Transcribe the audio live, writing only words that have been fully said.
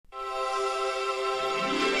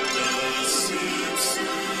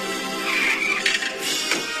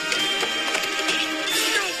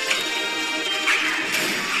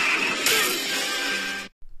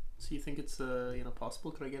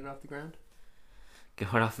possible? Could I get it off the ground?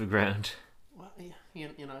 Going off the ground. Well, yeah,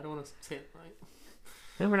 I don't want to say it right.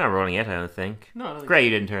 No, we're not rolling yet, I don't think. No, I don't think Great,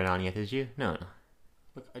 you didn't turn it on yet, did you? No.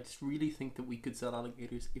 Look, I just really think that we could sell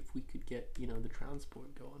alligators if we could get, the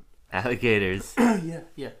transport going. Alligators. Yeah.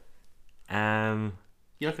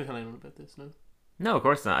 You're not gonna tell anyone about this, no? No, of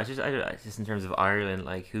course not. I just in terms of Ireland,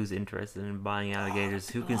 like who's interested in buying alligators?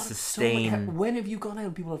 Who can sustain? When have you gone out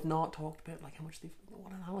and people have not talked about like how much they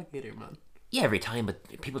want an alligator, man? Yeah, every time,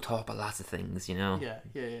 but people talk about lots of things, Yeah.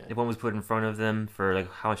 If one was put in front of them for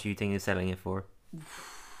like how much do you think they're selling it for?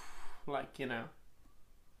 Like,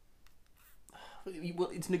 well,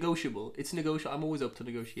 it's negotiable. I'm always up to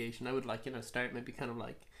negotiation. I would start maybe kind of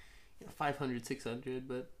like 500, 600,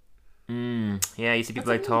 but yeah, you see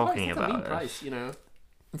people like talking that's about a mean it. price,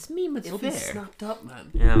 It's mean, but it's it'll fair. be snapped up, man.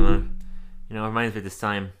 Yeah, man. It reminds me of this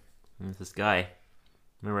time. There's this guy. I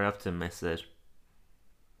went right up to him. I said,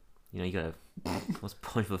 you got the most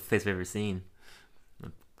punchable fist I've ever seen.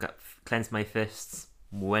 Clenched my fists,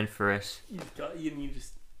 went for it. You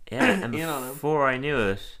just Yeah, and in on him. before I knew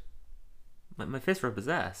it, my fist were up his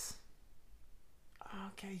ass.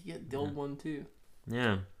 Okay, yeah, the old one too.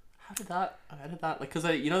 Yeah. How did that? Like, because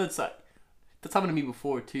that's happened to me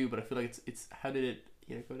before too. But I feel like it's how did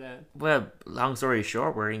it go down? Well, long story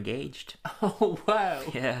short, we're engaged. Oh wow.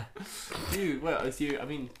 Yeah. Dude, well,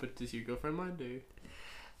 but does your girlfriend mind, or?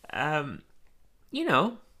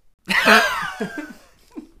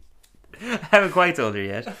 I haven't quite told her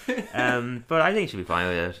yet. But I think she'll be fine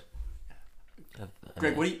with it.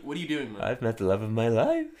 Greg, what are you doing, man? I've met the love of my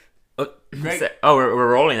life. Oh, Greg. we're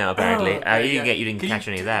rolling now. Apparently, Okay, you didn't catch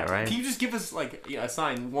any of that, right? Can you just give us like a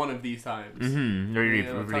sign one of these times?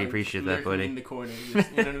 Really appreciate that, buddy. In the corner,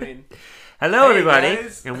 just, you know what I mean? Hello, Hey, everybody,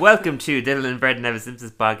 guys. and welcome to Dylan and Brendan Have a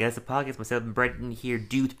Simpsons podcast. A podcast myself and Brendan here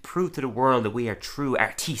do to prove to the world that we are true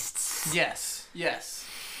artists. Yes,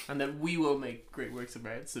 and that we will make great works of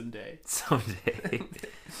art someday. Someday.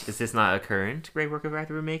 Is this not a current great work of art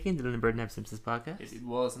that we're making? Dylan and Brendan Have a Simpsons podcast. It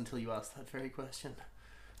was until you asked that very question.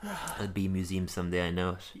 It'll be a museum someday. I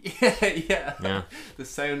know it. Yeah. The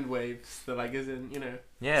sound waves that is in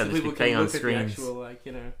Yeah, so they'll just people be playing can on look screens. at the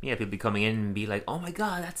actual Yeah, people be coming in and be like, "Oh my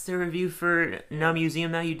god, that's the review for Now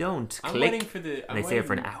Museum, Now You Don't." I'm Click. waiting for the. and they stay there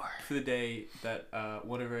for an hour. For the day that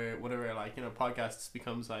one of our podcasts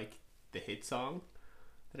becomes like the hit song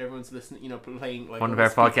that everyone's listening. Playing like One of our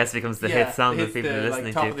podcasts becomes the hit song that people are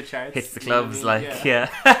listening top to. Of the charts, Hits the you know what clubs, I mean?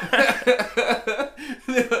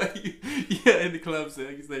 Yeah, in the clubs,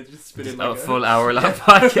 they just spin in like a full hour-long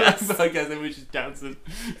podcast. Podcast, and we're just dancing.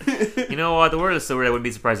 You know what? The world is so weird. I wouldn't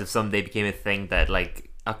be surprised if someday became a thing that like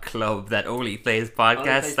a club that only plays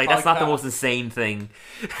podcasts. That's not the most insane thing.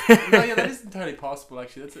 No, yeah, that is entirely possible.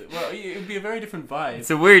 Actually, it would be a very different vibe. It's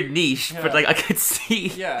a weird niche, Yeah. but like I could see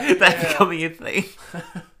Yeah, that yeah. becoming a thing.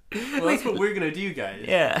 Well, that's what we're gonna do, guys.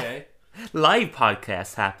 Yeah. Okay? Live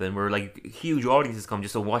podcasts happen where like huge audiences come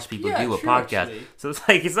just to watch people do a true, podcast. actually. So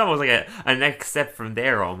it's almost like a next step from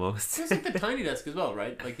there almost. There's like the Tiny Desk as well,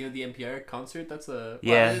 right? Like the NPR concert. That's a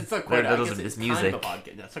Yeah, It's not quite. that I doesn't- guess it's kind of music. a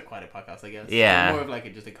podcast. That's not quite a podcast, I guess. Yeah. It's more of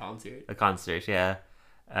like just a concert. A concert, yeah.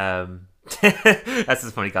 That's just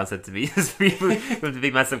a funny concept to me. Just people go to a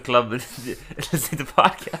big massive club and listen to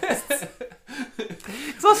podcasts.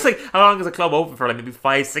 It's also like, how long is a club open for? Like maybe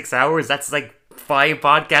 5-6 hours? That's like 5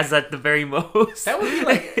 podcasts at the very most. That would be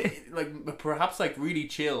like perhaps like really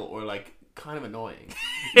chill or like kind of annoying.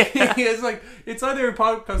 It's either a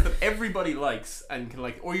podcast that everybody likes and can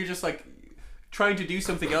like, or you're just like trying to do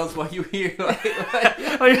something else while you hear like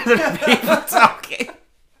Or just the people talking.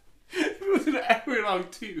 if it was an hour long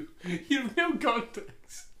too. You have no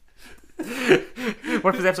context.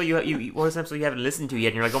 What if this episode what if this episode you haven't listened to yet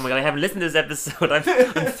and you're like, oh my god, I haven't listened to this episode, I'm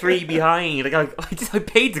 3 behind. Like I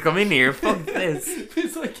paid to come in here, fuck this.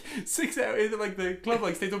 It's like 6 hours. Like the club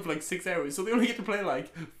stays up for like 6 hours, so they only get to play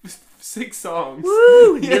like 6 songs.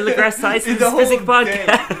 Woo! Neil deGrasse Tyson's The whole physics day.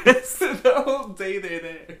 podcast. The whole day they're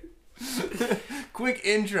there. Quick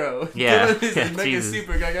intro. Yeah. Dylan is Yeah, a mega Jesus.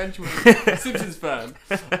 super gargantuan Simpsons fan.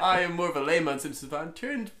 I am more of a layman Simpsons fan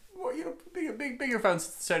turned more, bigger fan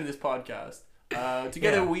starting this podcast.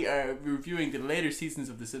 Together Yeah. we are reviewing the later seasons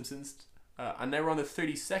of The Simpsons, and now we're on the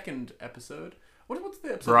 32nd episode. What's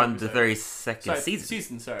the episode? We're on number, the sorry? 32nd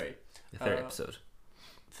season. Sorry. The third episode.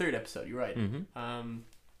 Third episode. You're right. Mm-hmm.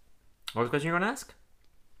 What was the question you were going to ask?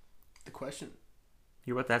 The question.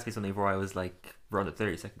 You were about to ask me something before I was like, we're on the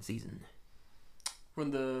 32nd season. We're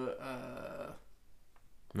on the.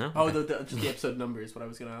 No? Oh, Okay. just the episode number is what I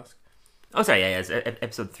was going to ask. Oh, sorry, yeah, it's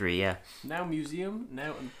episode 3, yeah. Now museum.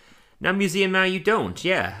 Now Museum, Now You Don't,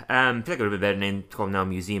 yeah. I feel like it would have been better name to call Now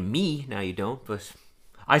Museum Me, Now You Don't, but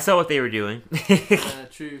I saw what they were doing.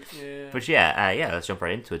 True. Yeah. But yeah, let's jump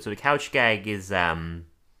right into it. So the couch gag is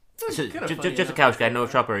just a couch gag, no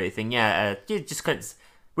chop or anything. Yeah, just kind of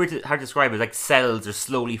weird, hard to describe. It like cells are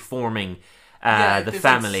slowly forming. The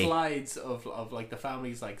family, like slides of like the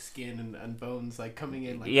family's like skin and bones like coming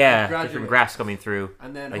in, like different grafts coming through,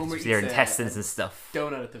 and then like Homer their eats intestines and stuff.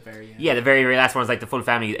 Donut at the very end. Yeah, the very last one is like the full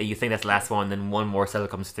family. You think that's the last one, then one more cell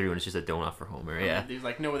comes through, and it's just a donut for Homer. Yeah, there's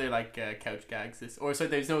like no other like couch gags. There's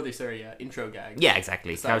no other intro gags. Yeah,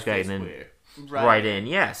 exactly. Couch gag and then right in.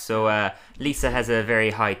 Yeah, so Lisa has a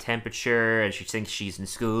very high temperature, and she thinks she's in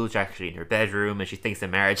school. She's actually in her bedroom, and she thinks the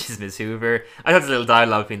marriage is Miss Hoover. I thought the little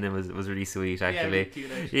dialogue between them was really sweet, actually.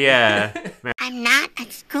 Yeah. I'm not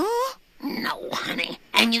at school? No, honey.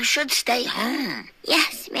 And you should stay home.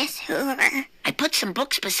 Yes, Miss Hoover. I put some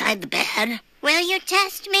books beside the bed. Will you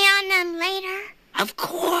test me on them later? Of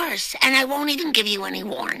course. And I won't even give you any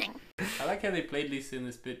warning. I like how they played Lisa in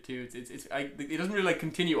this bit too. It doesn't really like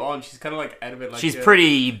continue on. She's kind of like out of it. Like she's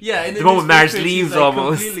pretty. Yeah. The moment Marge leaves, like,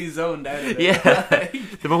 almost completely zoned out of it. Yeah.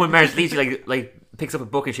 The moment Marge leaves, she like picks up a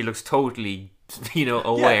book and she looks totally,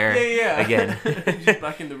 aware. Yeah. Again. She's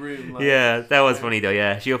back in the room. Like, yeah, that was funny though.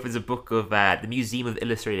 Yeah, she opens a book of the Museum of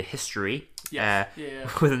Illustrated History. Yeah.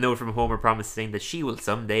 With a note from Homer promising that she will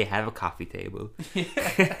someday have a coffee table. Yeah.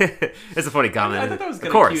 It's a funny comment. I thought that was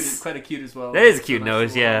kind of cute as well. That is a cute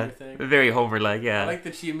note, yeah. Very Homer-like, yeah. I like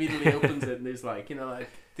that she immediately opens it and there's like,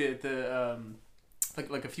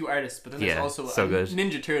 like a few artists, but then there's also so good.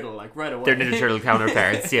 Ninja Turtle, like right away. Their Ninja Turtle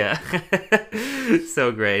counterparts, yeah.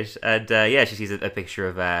 So great. And she sees a picture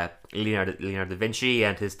of Leonardo da Vinci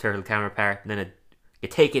and his turtle counterpart, and then you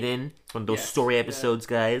take it in. It's one of those story episodes,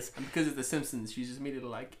 guys. And because of The Simpsons, she's just immediately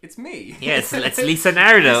like, it's me. Yes, it's Lisa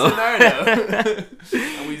Nardo.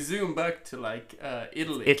 And we zoom back to like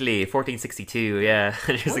Italy. Italy, 1462, yeah.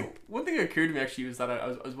 One thing that occurred to me actually was that I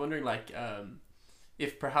was wondering like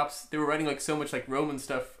if perhaps they were writing like so much like Roman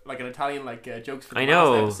stuff, like an Italian like jokes for the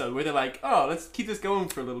last episode, where they're like, oh, let's keep this going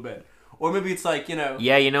for a little bit. Or maybe it's like, Yeah,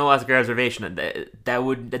 as a good observation,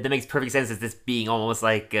 that makes perfect sense as this being almost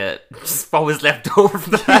like just what was left over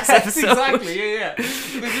from the last episode. Exactly, yeah.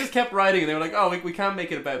 They just kept writing and they were like, oh, we can't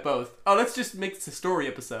make it about both. Oh, let's just make this a story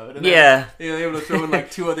episode. And then, they were able to throw in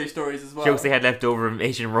like 2 other stories as well. Jokes they had left over from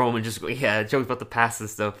ancient Rome and just, jokes about the past and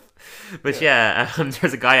stuff. But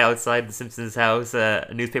there's a guy outside the Simpsons house, a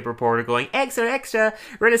newspaper reporter going, extra, extra,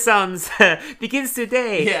 Renaissance begins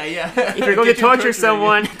today. Yeah. If you're going to torture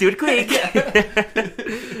someone, do it quick.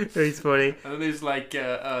 Very funny. And then there's like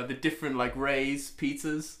the different like Ray's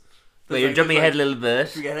pizzas. Wait, you're jumping ahead a little bit.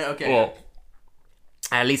 Forget it? Okay. Well,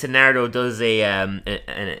 Lisa Nardo does an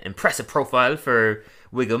impressive profile for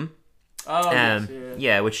Wiggum. Oh,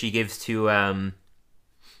 yes, which she gives to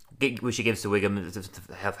Wiggum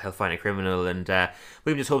to help find a criminal, and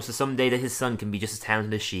Wiggum just hopes that someday that his son can be just as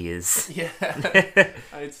talented as she is. Yeah,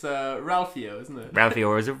 it's Ralphio, isn't it? Ralphio,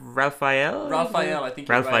 or is it Raphael? Raphael, I think.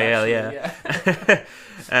 Raphael, right, yeah.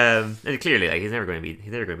 And clearly, like he's never going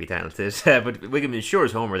to be talented. But Wiggum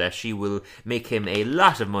assures Homer that she will make him a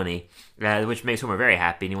lot of money, which makes Homer very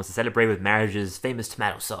happy, and he wants to celebrate with Marge's famous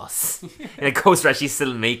tomato sauce. And it goes for as she's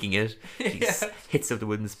still making it. She hits up the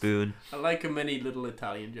wooden spoon. I like how many little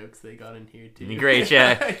Italian jokes they got in here too. Great,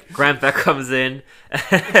 yeah. Grandpa comes in.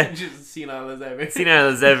 Just senile as ever. Senile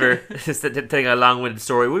as ever. Just telling a long-winded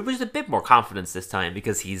story, with a bit more confidence this time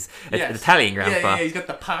because he's an Italian grandpa. Yeah, he's got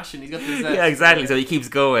the passion. He's got the zest. Yeah, exactly. So he keeps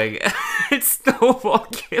going. Snowball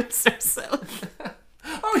kills herself.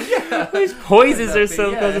 Oh yeah. She poisons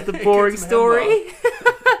herself because of the boring story.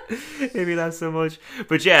 Maybe not so much.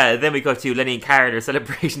 But then we got to Lenny and Carter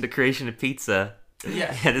celebrating the creation of pizza.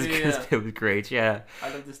 Yeah, this bit was great. Yeah, I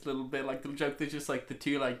love this little bit, like the joke. There's just like the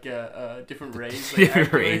 2 like different Rays,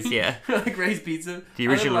 different Rays, yeah, like Ray's Pizza, the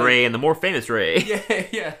original Ray and the more famous Ray.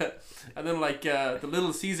 Yeah. And then like the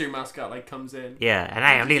Little Caesar mascot like comes in. Yeah, and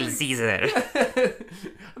I am Little Caesar.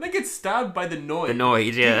 I think it's stabbed by the Noid. The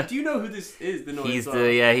Noid, yeah. Do you know who this is? The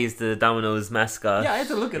Noid. He's the Domino's mascot. Yeah, I had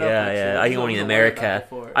to look it up. Yeah. I think only in America.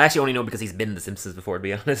 I actually only know because he's been in The Simpsons before, to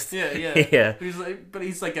be honest. Yeah. But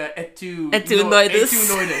he's like a etu noidus.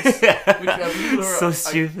 So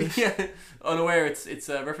stupid. Yeah. Unaware, it's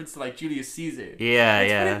a reference to like Julius Caesar.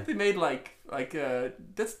 Yeah. They made like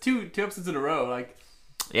that's two episodes in a row. Like.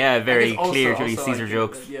 Yeah, very clear Julius Caesar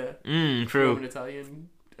jokes. True. Roman Italian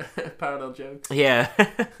parallel jokes. Yeah.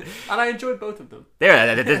 And I enjoyed both of them.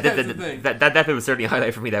 That bit was certainly a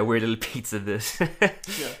highlight for me, that weird little pizza bit.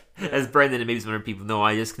 As Brendan and maybe some other people know,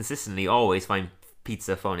 I just consistently always find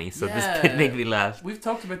pizza funny, so this bit made me laugh. We've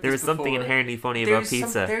talked about this There was before. something inherently funny about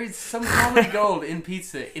pizza. There is some comedy gold in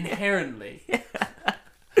pizza, inherently.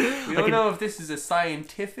 We don't know if this is a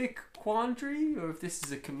scientific quandary or if this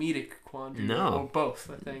is a comedic quandary. No. Or both,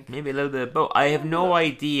 I think. Maybe a little bit of both. I have no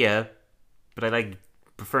idea, but I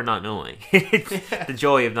prefer not knowing. The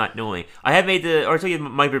joy of not knowing. I have made I told you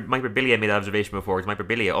Mike Birbiglia made that observation before, because Mike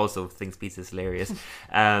Birbiglia also thinks pizza is hilarious.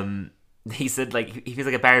 He said he feels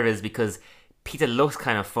like a part of it is because pizza looks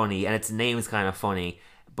kind of funny and its name is kind of funny,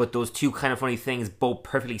 but those two kind of funny things both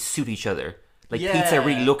perfectly suit each other. Pizza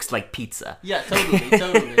really looks like pizza. Yeah,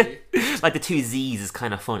 totally. Like the two Z's is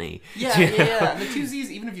kind of funny. Yeah. And the two Z's,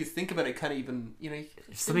 even if you think about it, kind of even,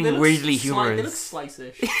 something weirdly humorous. They look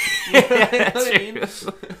slice-ish. You know what I mean?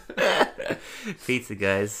 Pizza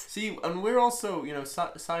guys. See, and we're also,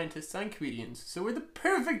 scientists and comedians, so we're the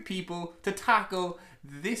perfect people to tackle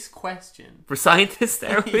this question. We're scientists,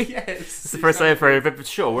 are we? Yes. It's the first time for a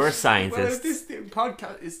show. We're scientists. Well, this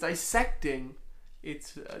podcast is dissecting.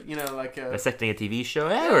 It's dissecting a TV show.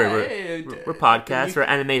 Yeah, we're podcasts. We're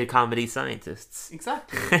animated comedy scientists.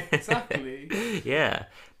 Exactly. Yeah.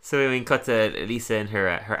 So we cut to Lisa in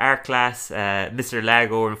her art class. Mr.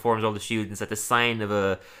 Lago informs all the students that the sign of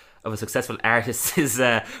a successful artist is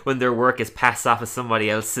when their work is passed off as somebody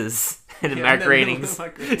else's. And Mark Groening's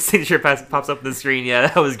signature pops up on the screen. Yeah,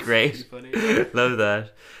 that was great. Funny. Love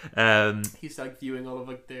that. He's viewing all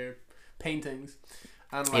of their paintings.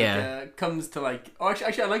 And comes to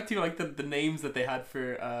actually I like to the names that they had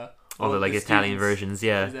for all the Italian versions.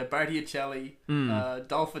 Yeah, there's Barticelli,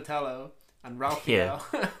 Dolfatello, and Raphael.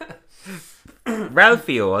 Yeah.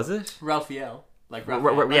 Ralphio, was it? Raphael,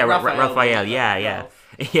 Raphael. Yeah.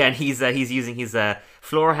 And he's using his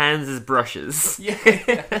floor hands as brushes.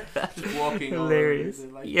 Yeah. Just walking. Hilarious.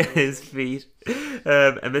 His feet.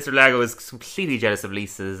 And Mr. Lago is completely jealous of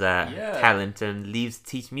Lisa's talent and leaves to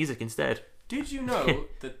teach music instead. Did you know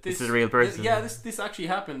that this is a real person? This actually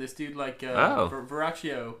happened. This dude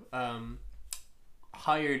Verrocchio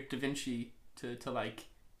hired Da Vinci to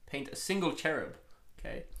paint a single cherub,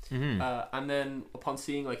 okay, and then upon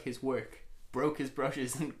seeing like his work, broke his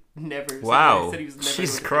brushes and never. Wow! Said he was never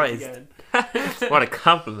Jesus going to Christ! again. What a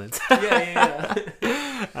compliment! Yeah.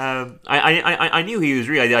 I knew he was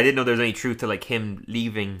real. I didn't know there was any truth to like him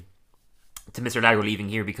leaving. To Mr. Lago leaving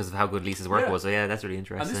here because of how good Lisa's work was. So yeah, that's really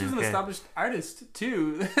interesting. And this was an established artist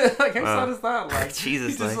too. Like how sad is that? Like Jesus,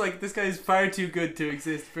 he's just like this guy is far too good to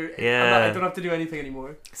exist. Yeah, I don't have to do anything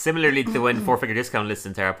anymore. Similarly to when Four Finger Discount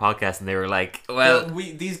listened to our podcast and they were like, "Well,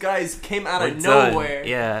 these guys came out of nowhere.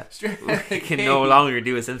 Yeah, we can no longer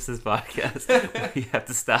do a Simpsons podcast. We have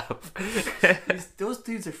to stop." Those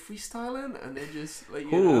dudes are freestyling and they're just like,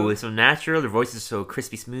 it's so natural. Their voices are so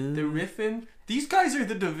crispy smooth. They're riffing. These guys are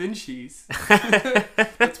the Da Vinci's.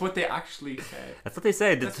 That's what they actually said. That's what they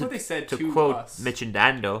said. That's what they said to quote us Mitch and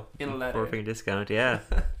Dando in a letter. Four Finger Discount, yeah.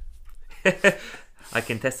 I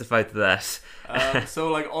can testify to that. So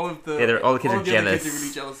like all the kids are jealous. Kids are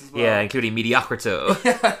really jealous as well. Yeah, including Mediocrito.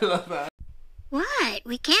 Yeah, I love that. What?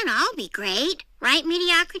 We can't all be great, right,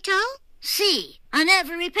 Mediocrito? C. On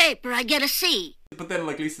every paper, I get a C. But then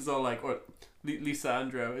like Lisa's all like, or Lisa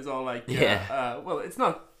Andro is all like, well, it's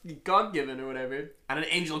not God-given or whatever, and an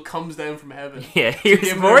angel comes down from heaven. Yeah,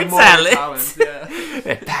 here's more talent. Yeah.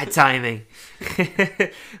 Bad timing.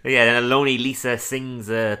 Yeah, then a lonely Lisa sings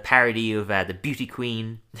a parody of the Beauty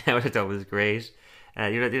Queen, which I thought was great.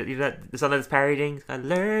 The song that's parodying, I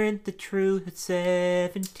learned the truth at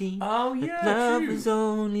 17. Oh yeah, love true. was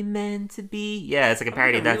only meant to be. Yeah, it's like a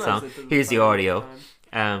parody of that song. Here's the audio.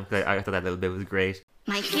 I thought that little bit was great.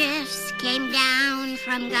 My gifts came down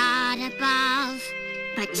from God above,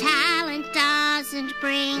 but talent doesn't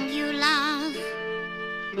bring you love.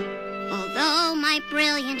 Although my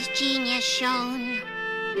brilliant genius shone,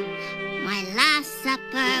 my last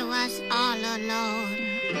supper was all alone.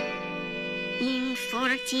 In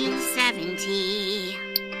 1470.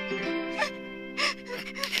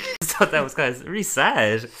 I thought that was kind of really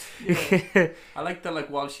sad. Yeah. I like that, like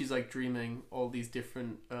while she's like dreaming all these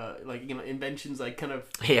different inventions, like kind of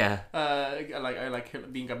I like her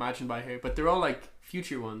being imagined by her, but they're all like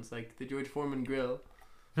future ones, like the George Foreman grill.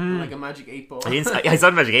 Like a magic 8-ball. I saw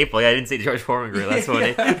the magic 8-ball. Yeah, I didn't see the George Foreman grill. That's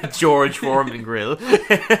funny. George Foreman grill.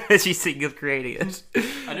 She's thinking of creating it.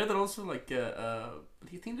 I know that also. Like, do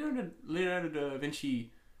you think Leonardo da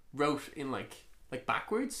Vinci wrote in like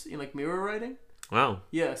backwards in like mirror writing? Wow.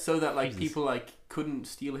 Yeah, so that like people like couldn't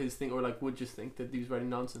steal his thing or like would just think that he was writing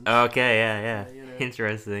nonsense. Okay, yeah.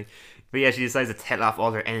 Interesting. But yeah, she decides to tell off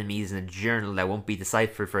all her enemies in a journal that won't be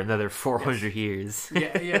deciphered for another 400 years.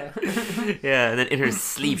 Yeah. Yeah, and then in her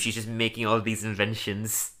sleep, she's just making all these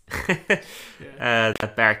inventions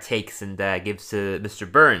that Bart takes and gives to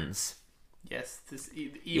Mr. Burns. Yes, this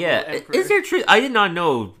evil emperor. Is there truth? I did not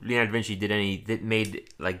know Leonardo da Vinci made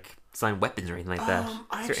like design weapons or anything like that. Is there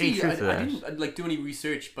any Actually, truth to that? I didn't like do any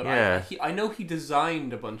research, but Yeah. I know he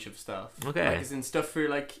designed a bunch of stuff. Okay. Like, as in stuff for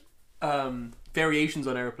like variations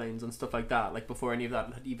on airplanes and stuff like that. Like before any of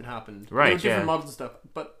that had even happened. Right, There were different yeah. models and stuff.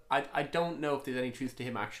 But I don't know if there's any truth to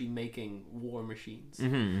him actually making war machines.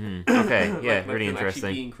 Okay, yeah, Like really them actually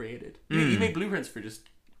interesting. being created. He made blueprints for just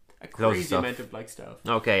a crazy stuff. amount of like stuff.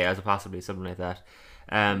 Okay, yeah, so possibly something like that.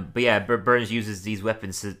 But yeah, Burns uses these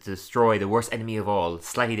weapons to destroy the worst enemy of all,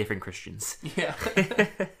 slightly different Christians. Yeah.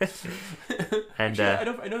 And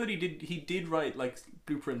Actually, I know that he did write like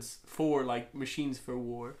blueprints for like machines for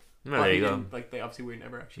war. Oh, But there he you go. didn't, like they obviously were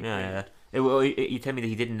never actually. yeah, created. yeah. You tell me that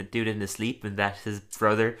he didn't do it in his sleep, and that his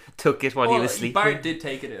brother took it while he Well, was sleeping. Bart did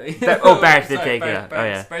take it. Bart did take Bart, it. Bart, Oh,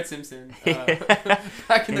 yeah. Bart Simpson.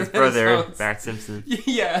 Back in His the brother, Renaissance. Bart Simpson.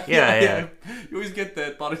 Yeah. You always get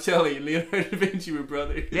that Botticelli and Leonardo da Vinci were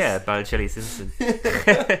brothers. Yeah, Botticelli Simpson.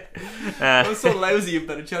 I was so lousy of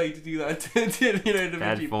Botticelli to do that to Leonardo da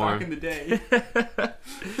Bad Vinci form. back in the day.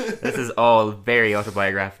 This is all very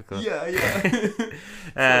autobiographical. Yeah.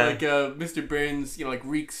 Uh, Like Mr. Burns, like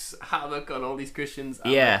wreaks havoc on all these Christians.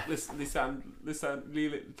 And Yeah.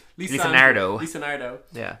 Lisanardo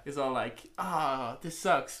Yeah. is all like, this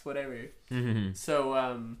sucks, whatever. Mm-hmm.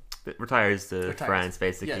 So Retires to Retires. France,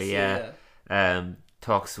 basically. yes,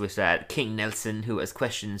 Talks with King Nelson, who has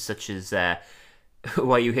questions such as why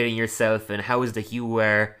are you hitting yourself and how is the hue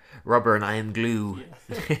wear rubber and I am glue.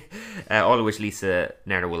 All of which Lisa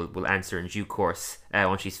Nardo will answer in due course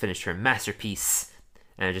once she's finished her masterpiece.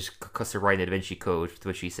 And just cuts her right in the Da Vinci Code, to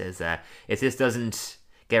which she says, if this doesn't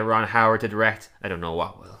get Ron Howard to direct, I don't know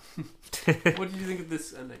what will. What did you think of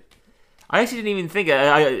this ending? I actually didn't even think.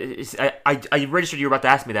 I registered you were about to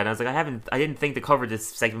ask me that, and I was like, I didn't think to cover this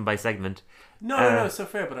segment by segment. No, it's so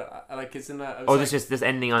fair, but I like it's in that. This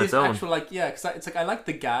ending on this its own. actual because it's like I like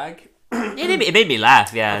the gag. It made me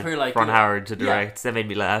laugh. Yeah, I've heard, like, Ron Howard to direct. That made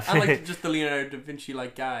me laugh. I like just the Leonardo da Vinci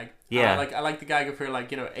like gag. Yeah. I like the gag of her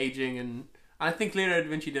aging, and I think Leonardo da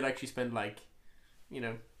Vinci did actually spend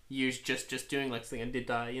years just doing like something and did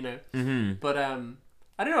die. Mm-hmm. But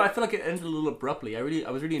I don't know. I feel like it ended a little abruptly. I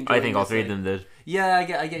was really enjoying. I think all this, three of them did. Yeah, I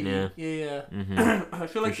get Yeah. you. Yeah. Mm-hmm. I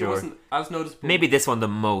feel like sure. it wasn't as noticeable. Maybe this one the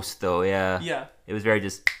most though. Yeah. Yeah. It was very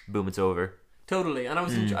just boom. It's over. Totally, and I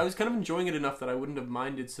was I was kind of enjoying it enough that I wouldn't have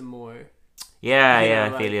minded some more. Yeah, You yeah.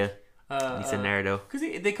 know, I feel you. Uh, Lisa Nardo. Because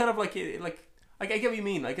they kind of I get what you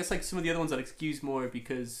mean. I guess like some of the other ones I'd excuse more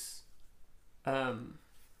because,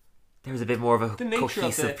 There was a bit more of a the nature of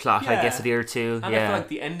cohesive the- plot, I yeah. guess, of the other two. and Yeah. I feel like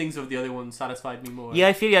the endings of the other ones satisfied me more. Yeah,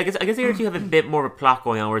 I feel. I guess the other two have a bit more of a plot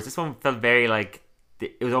going on, whereas this one felt very like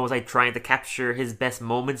it was almost like trying to capture his best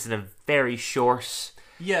moments in a very short.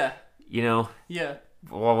 Yeah.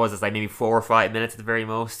 What was this, like maybe 4 or 5 minutes at the very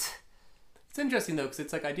most? It's interesting though because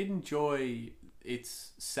it's like I did enjoy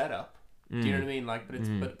its setup. Do you know what I mean? Like, but it's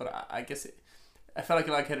but I guess I felt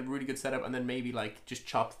like it had a really good setup and then maybe like just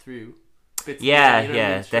chopped through. Bits Yeah, you know what I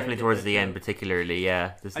mean? Just trying to definitely get towards that the end, down. particularly.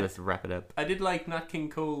 Yeah, let's wrap it up. I did like Nat King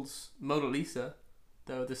Cole's Mona Lisa,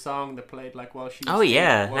 though the song that played like while she. Oh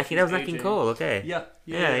yeah, while that she was was Nat King aging. Cole. Okay.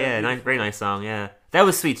 Yeah. Nice, very nice song. Yeah, that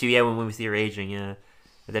was sweet too. Yeah, when we see her aging. Yeah,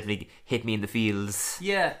 it definitely hit me in the feels.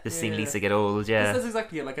 Yeah. Just seeing yeah. Lisa get old. Yeah, That's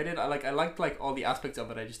exactly it. Like I liked like all the aspects of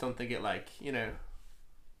it. I just don't think it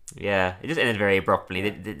yeah. It just ended very abruptly. They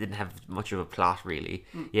didn't have much of a plot really.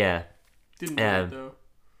 Yeah. didn't know it, though.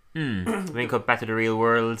 Then cut back to the real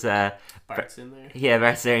world. Bart's in there. Yeah,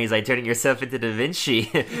 Bart's there. He's like turning yourself into Da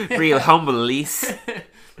Vinci. Real humble, Lise.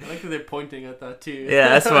 I like that they're pointing at that too. Yeah,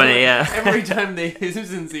 that's funny. Yeah. Every time they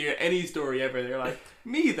Simpsons hear any story ever, they're like,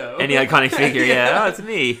 me though. Any iconic figure, yeah. Oh, it's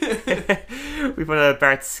me. We found out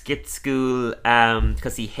Bart skipped school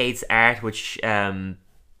because he hates art, which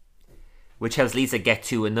helps Lisa get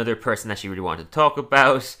to another person that she really wanted to talk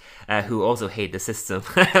about, who also hate the system.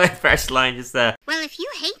 Like Bart's line just Well, if you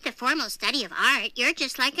hate the formal study of art, you're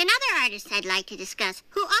just like another artist I'd like to discuss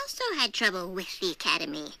who also had trouble with the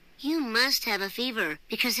academy. You must have a fever,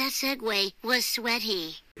 because that segue was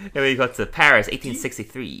sweaty. and we got to Paris,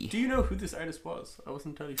 1863. Do you know who this artist was? I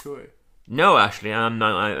wasn't entirely sure. No, actually, I'm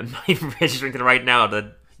not even registering to the right now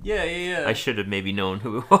that Yeah. I should have maybe known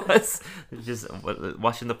who it was. Just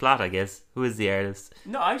watching the plot, I guess. Who is the artist?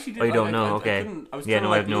 No, I actually didn't. Oh, you don't know? Okay. I was Yeah, trying to,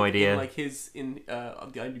 no, I have no look idea. in, like his in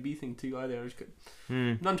on the IMDb thing too. Either I was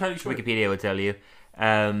not entirely sure. Wikipedia would tell you.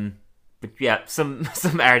 but yeah, some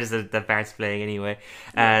artists that Bart's playing anyway.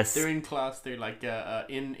 They're in class. They're like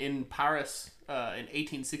in Paris in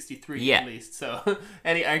 1863 at least. So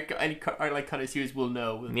any art like connoisseurs will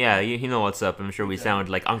know. Yeah, you know what's up. I'm sure we sound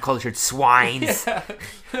like uncultured swines. Yeah.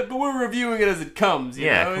 But we're reviewing it as it comes. You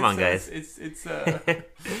know? Come on, guys. It's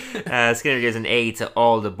Skinner gives an A to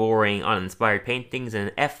all the boring, uninspired paintings and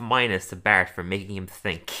an F- to Bart for making him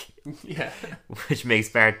think. Yeah. Which makes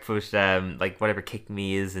Bart put like whatever "kick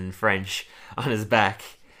me" is in French on his back.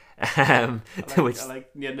 I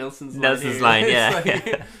like Nelson's line. Yeah.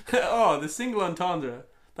 Like, oh, the single entendre.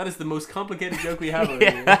 That is the most complicated joke we have over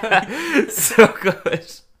here. So good.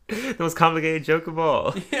 The most complicated joke of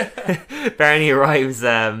all. Yeah. Barney arrives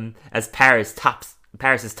as Paris's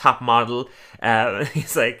top model.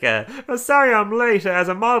 He's like, oh, sorry I'm late. As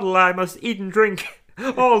a model, I must eat and drink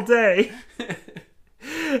all day.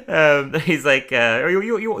 He's like,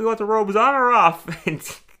 you want the robes on or off? And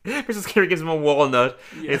Mrs. Skinner gives him a walnut.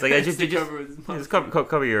 Yeah, he's like, just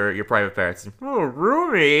cover your private parts. Oh,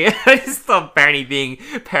 roomy. I just thought Barney being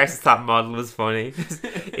Paris' top model was funny.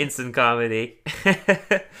 Instant comedy.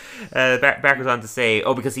 Bart goes on to say,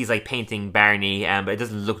 because he's like painting Barney, but it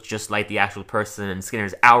doesn't look just like the actual person, and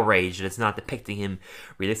Skinner's outraged that it's not depicting him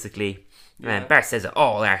realistically. Yeah. Bart says that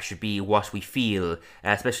all art should be what we feel,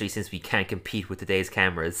 especially since we can't compete with today's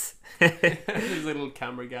cameras. There's a little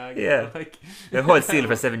camera gag. Yeah. Like, hold still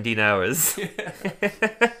for 17 hours. Yeah.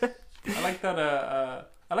 I like that.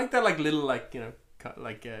 I like that. Like little, like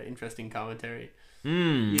interesting commentary.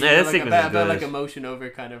 That's like about like emotion over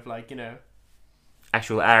kind of like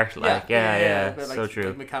actual art, like but so like, true.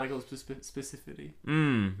 Like mechanical specificity.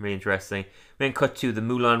 Really interesting. Then cut to the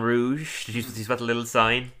Moulin Rouge. Did you see that little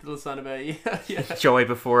sign? The little sign about Joy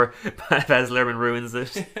before Baz Luhrmann ruins it.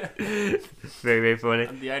 Very, very funny.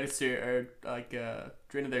 And the artists are like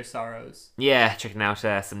draining their sorrows. Yeah, checking out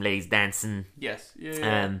some ladies dancing. Yes.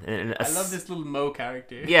 Yeah. And I love this little Mo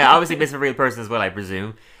character. Yeah, obviously based on a real person as well, I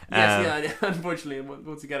presume. Yes, unfortunately,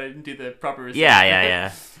 once again, I didn't do the proper research.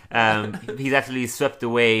 Yeah. He's absolutely swept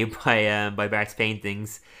away by Bart's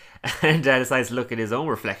paintings, and decides to look at his own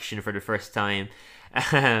reflection for the first time.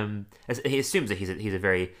 He assumes that he's a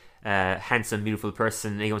very handsome, beautiful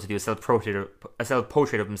person, and he wants to do a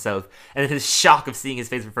self-portrait of himself. And then his shock of seeing his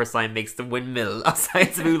face for the first time makes the windmill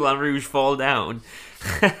outside the Moulin Rouge fall down.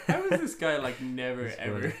 How has this guy never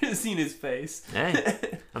ever seen his face?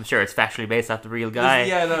 Hey, I'm sure it's factually based off the real guy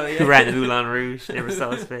who ran the Moulin Rouge. Never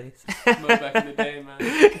saw his face. Back in the day, man.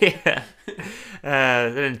 Yeah.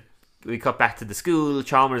 Then we cut back to the school.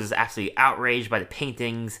 Chalmers is absolutely outraged by the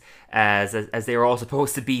paintings, as they are all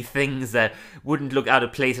supposed to be things that wouldn't look out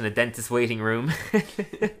of place in a dentist's waiting room.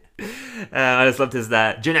 I just loved his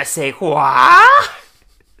je ne sais quoi.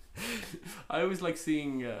 I always like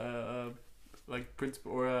seeing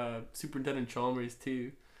Principal or Superintendent Chalmers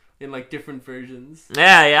too, in different versions.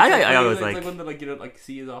 Yeah. I always like one that you don't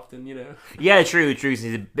see as often, Yeah, true. He's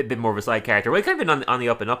a bit more of a side character. Well, he's kind of been on the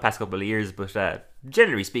up and up past couple of years, but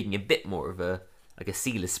generally speaking, a bit more of a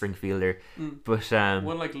C-list Springfielder. But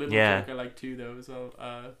one little joke I like too though as well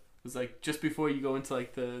was just before you go into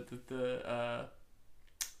the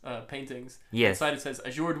paintings. Yes. Inside it says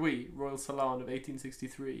Aujourd'hui, Royal Salon of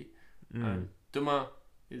 1863. Demain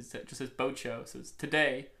just says boat show, so it's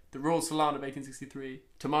today. The Royal Salon of 1863.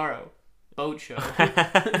 Tomorrow, boat show.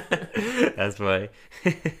 That's why.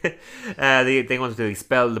 They wanted to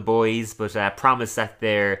expel the boys, but promise that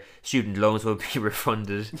their student loans will be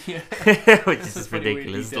refunded. Yeah. Which is just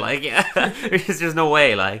ridiculous. There's just no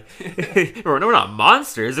way. We're not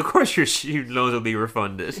monsters. Of course, your student loans will be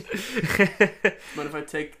refunded. Mind if I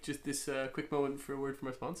take just this quick moment for a word from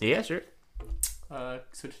our sponsor? Yeah, sure.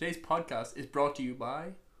 So today's podcast is brought to you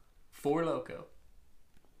by Four Loko.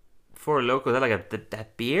 Four Loko, is that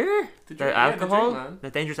that beer? The alcohol? The drink, the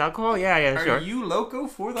dangerous alcohol? Yeah, sure. Are you loco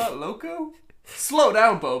for that loco? Slow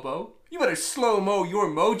down, Bobo. You better slow-mo your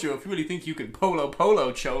mojo if you really think you can polo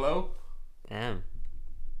cholo. Damn.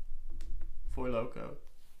 Four Loko.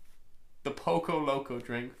 The Poco Loco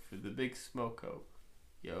drink for the big smoko.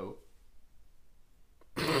 Yo.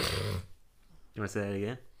 You want to say that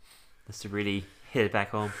again? Just to really hit it back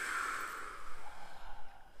home.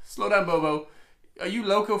 Slow down, Bobo. Are you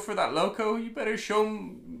loco for that loco? You better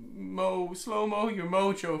slow-mo your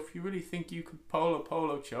mojo if you really think you could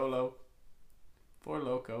polo cholo. Four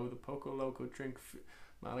Loko, the Poco Loco drink.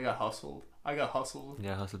 Man, I got hustled.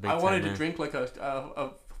 Yeah, hustled big I time, wanted man. to drink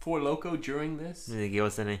a Four Loko during this. Did they give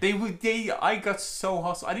us any? I got so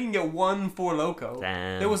hustled. I didn't get one Four Loko.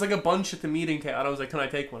 Damn. There was like a bunch at the meeting, and I was like, "Can I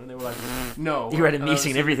take one?" And they were like, "No." You were at a And I was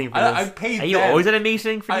meeting and like, everything for I this. paid Are you them. always at a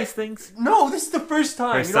meeting for these things? No, this is the first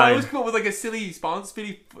time. First you know, I time. always come up with like a silly sponsor,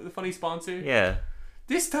 funny sponsor. Yeah.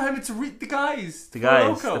 This time it's the guys. The Four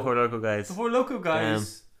guys. Loko. The Four Loko guys. The Four Loko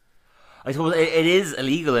guys. I suppose it is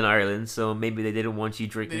illegal in Ireland, so maybe they didn't want you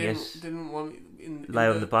They drinking didn't want me in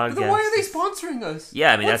live on the podcast. But then why are they sponsoring us?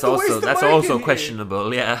 Yeah, I mean What's that's the waste of also market here?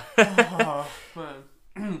 questionable. Yeah. Oh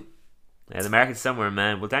man. Yeah, the market's somewhere,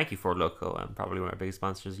 man. Well, thank you, Four Loko. I'm probably one of our biggest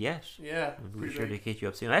sponsors yet. Yeah. I'm pretty sure to big. hit you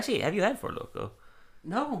up soon. Actually, have you had Four Loko?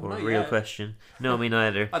 No, Or not a real yet. question. No, me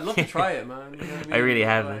neither. I'd love to try it, man. You know what I mean? I really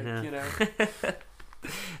haven't. Like, Yeah. you know.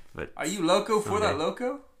 But Are you loco for that someday.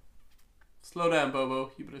 loco? Slow down,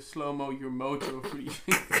 Bobo. You better slow mo your mojo for you.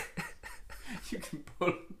 You can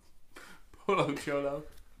polo cholo.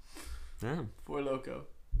 Damn. Four Loko.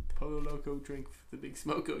 Polo Loco drink the big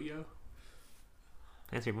smoko, yo.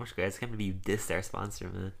 Thanks very much, guys. I can't believe you dissed our sponsor,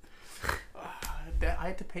 man. I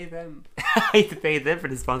had to pay them. I had to pay them for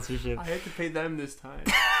the sponsorship. I had to pay them this time.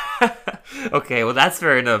 Okay, well that's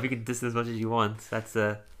fair enough. You can diss as much as you want. That's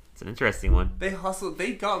it's an interesting one. They hustled.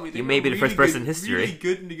 They got me. They You got may be the first person in history. Really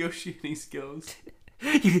good negotiating skills.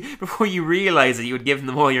 Before you realised that you had given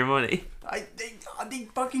them all your money, They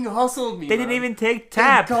fucking hustled me. they man. didn't even take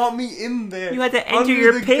tap. They got me in there. You had to enter under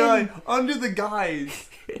your the PIN. under the guys.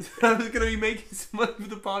 I was gonna be making some money for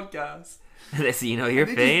the podcast. So you know you're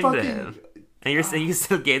They just paying fucking- them, and you're saying you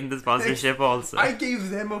still getting the sponsorship also. I gave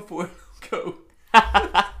them a Four Loko.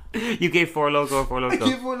 You gave Four Loko, Four I Loko.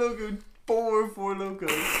 gave Four Loko Four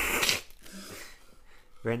Loko.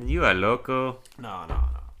 Brendan, you are loco. No.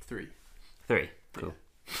 3. 3. Cool.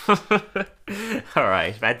 All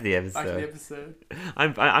right, back to the episode. Back to the episode.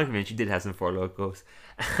 I'm convinced you did have some Four Locos.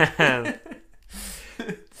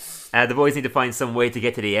 The boys need to find some way to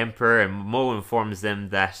get to the Emperor, and Mo informs them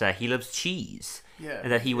that he loves cheese, Yeah.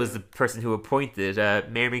 and that he was the person who appointed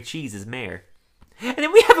Mayor McCheese as mayor. And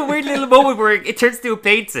then we have a weird little moment where it turns to a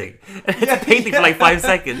painting. It's a painting for like 5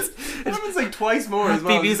 seconds. It happens like twice more as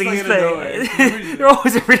well. Happy music just is like playing. annoying. They're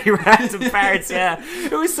always in really random parts, yeah.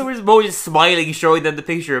 There was so much Mo just smiling, showing them the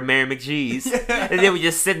picture of Mayor McCheese. Yeah. And then we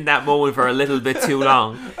just sit in that moment for a little bit too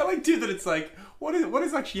long. I like too that it's like, what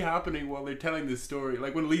is actually happening while they're telling this story?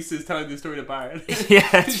 Like when Lisa's telling this story to Bart. Yeah,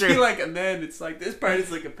 that's She true. like, and then it's like this part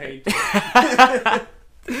is like a painting.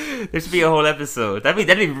 There should be a whole episode. That'd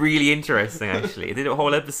be really interesting, actually. They did a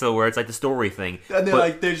whole episode where it's like the story thing. And they're but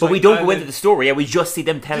like, they're just but we like, don't and go then- into the story. Yeah, we just see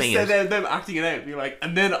them telling Just it. them acting it out. Be like,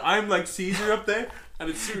 and then I'm like Caesar up there, and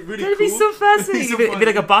it's really That'd cool. be so fascinating. It's so It'd be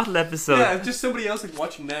like a funny. bottle episode. Yeah, it's just somebody else like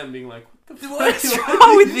watching them, being like, what the What's fuck?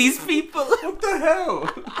 wrong with these people? What the hell?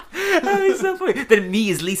 That'd be so funny. Then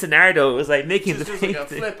me as Lisa Nardo was like making Just the like a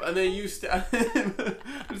painting. flip, and then you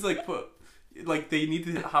it's like, but like they need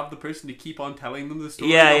to have the person to keep on telling them the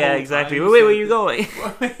story. Yeah, the yeah, whole exactly. time, Wait, so where are you going?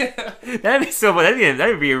 That'd be so fun.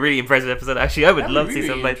 That'd be a really impressive episode. Actually, I would That'd love be to see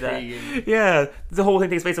really something like intriguing. that. Yeah, the whole thing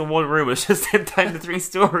takes place in one room. It's just them telling the 3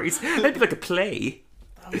 stories. That'd be like a play,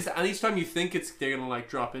 And each time you think they're gonna like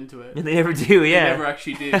drop into it, and they never do. they Yeah, never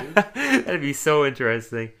actually do. that'd be so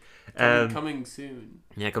interesting. Coming soon.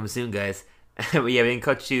 Yeah, come soon, guys. But yeah, we can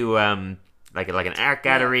cut to like an art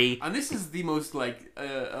gallery. And this is the most like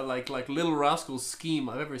Little Rascals scheme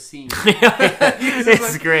I've ever seen.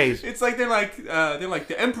 It's great. It's like they're like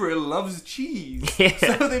the Emperor loves cheese, Yeah.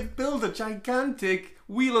 so they build a gigantic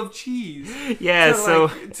wheel of cheese. Yeah, so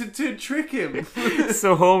to trick him.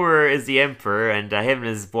 so Homer is the emperor, and him and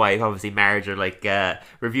his wife, obviously Marge, are like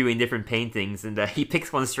reviewing different paintings, and he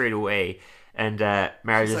picks one straight away. And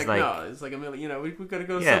Marge It's is like, like, no, it's like a million. You know, we gotta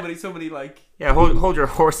go. Yeah. Somebody like. yeah, hold your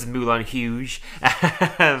horses, Moulin Huge,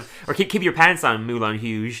 or keep your pants on, Moulin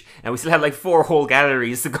Huge. And we still have like 4 whole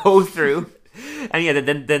galleries to go through. And yeah,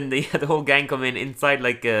 then the whole gang come in inside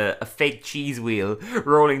like a fake cheese wheel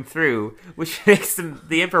rolling through, which makes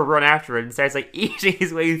the emperor run after it and starts like eating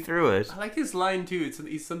his way through it. I like his line too.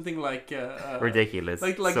 He's something like Ridiculous.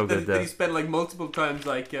 Like so good that though. he spent like multiple times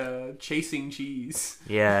like chasing cheese.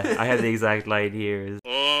 Yeah, I had the exact line here.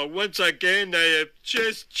 Once again, I have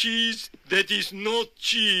just cheese that is not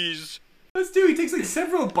cheese. Let's do. He takes like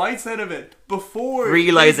several bites out of it before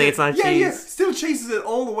Realising it's not Yeah, cheese. still chases it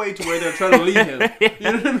all the way to where they're trying to leave him. You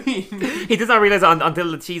know what I mean? He does not realize until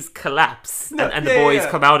the cheese collapses and the boys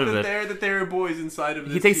come out of it. That there are boys inside of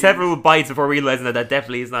it. He takes several bites before realizing that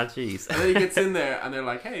definitely is not cheese. And then he gets in there, and they're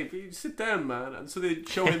like, "Hey, sit down, man." And so they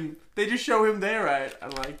show him. They just show him there, right?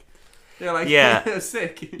 And like, They're like, Yeah.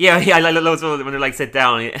 sick. Yeah, I love when they're like, sit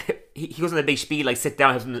down. He goes on a big spiel, like, sit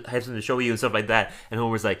down, have something to show you and stuff like that. And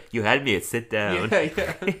Homer's like, you had me at sit down.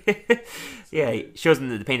 Yeah. Yeah, he shows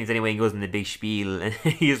him the paintings anyway and goes in the big spiel. And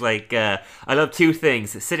he's like, I love two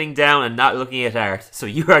things, sitting down and not looking at art. So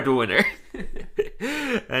you are the winner.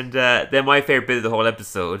 And then my favorite bit of the whole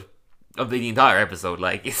episode, of the entire episode,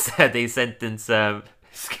 like, is that they sentence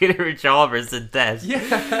Skinner and Chalmers to death.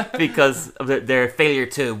 Yeah. Because of their failure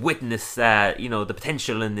to witness, the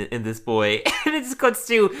potential in this boy. And it just cuts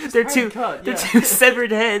to their two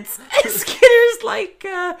severed heads. And Skinner's like,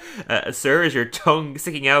 sir, is your tongue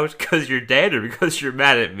sticking out because you're dead or because you're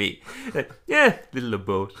mad at me? Yeah, little of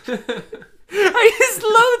both. I just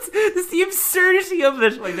loved the absurdity of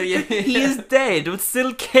it. Like, He is dead, but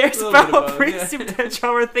still cares about what Prince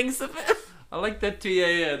Chalmers thinks of him. I like that too,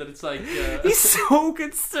 yeah, that it's like... He's so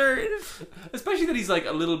concerned. Especially that he's like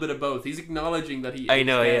a little bit of both. He's acknowledging that he I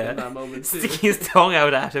know, is dead yeah. in that moment too. Sticking his tongue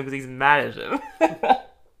out at him because he's mad at him.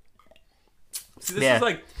 See, this is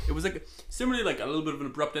like... It was like... Similarly, like a little bit of an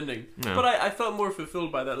abrupt ending. No. But I felt more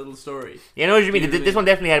fulfilled by that little story. Yeah, I know what you mean. Really? This one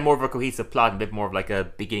definitely had more of a cohesive plot, a bit more of like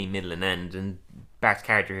a beginning, middle, and end. And Bart's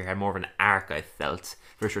character here had more of an arc, I felt,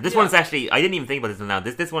 for sure. This one's actually... I didn't even think about this one now.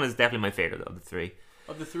 This one is definitely my favourite of the three.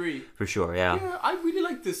 Of the three. For sure, yeah. Yeah, I really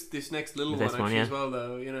like this next little one actually as well,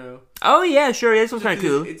 though, you know. Oh, yeah, sure. Yeah, this one's kind of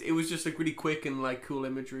cool. It was just like really quick and like cool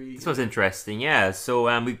imagery. This one's interesting, yeah.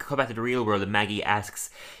 So we come back to the real world and Maggie asks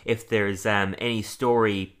if there's any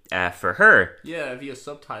story for her. Yeah, via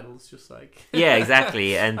subtitles, just like... Yeah,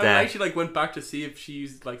 exactly. And I actually like went back to see if she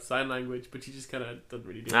used like sign language, but she just kind of doesn't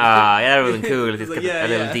really do it. yeah, that would have been cool. Just Like, a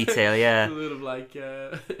little detail, yeah. A little like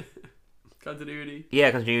continuity. Yeah,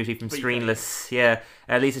 continuity from But Screenless. Yeah,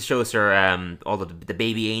 Lisa shows her all the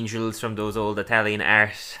baby angels from those old Italian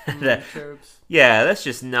art. And, Cherubs. yeah, let's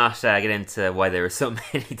just not get into why there were so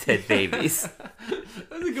many dead babies.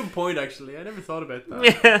 That's a good point, actually. I never thought about that.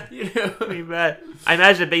 Yeah, You know? pretty bad. I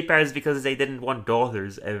imagine a big part is because they didn't want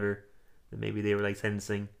daughters ever. And maybe they were like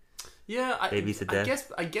sentencing Yeah, babies to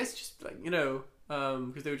death. I guess just like, you know,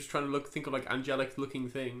 because they were just trying to think of like angelic looking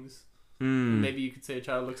things. Mm. Maybe you could say a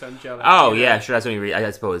child looks angelic. Oh, you know? yeah, sure, that's the only reason,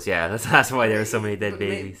 I suppose, yeah. That's why there were so many dead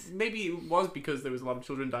babies. Maybe it was because there was a lot of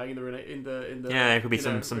children dying in the Yeah, there could be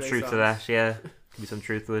some truth to that, yeah. Could be some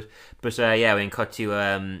truth to it. But yeah, we can cut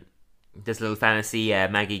to this little fantasy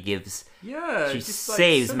Maggie gives. Yeah, She just, like,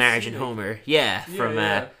 saves so Marge and scenic. Homer. Yeah,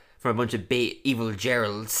 Yeah, from a bunch of evil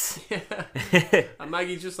Geralds. Yeah, and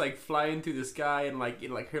Maggie's just like flying through the sky, and like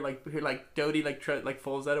her Dodie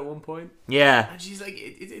falls out at one point, Yeah. and she's like,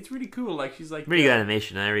 it's really cool. Like she's like Really good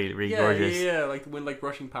animation, really yeah, gorgeous. yeah. Like the wind like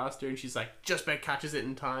rushing past her, and she's like just about catches it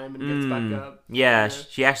in time and gets back up. Yeah, Yeah.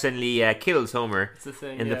 she accidentally kills Homer It's the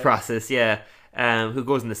thing in yeah. the process, yeah. Who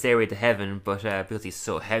goes in the stairway to heaven, but because he's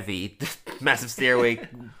so heavy, the massive stairway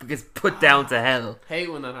gets put down to hell. Hate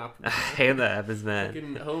when that happens. Hey, when that happens, man.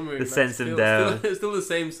 Fucking Homer, The like, sends him still, down. still the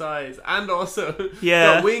same size, and also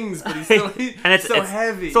Yeah. got wings, but he's still And it's so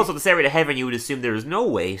heavy. It's also the stairway to heaven. You would assume there is no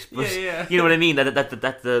weight, but Yeah. you know what I mean. That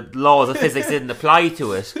the laws of physics didn't apply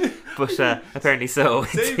to it, but apparently so.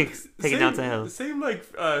 Take it down to hell. Same like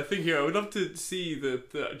thing here. I would love to see the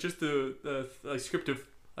like, script of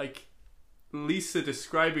like Lisa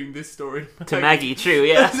describing this story To Maggie, true,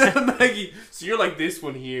 yeah. Maggie, so you're like this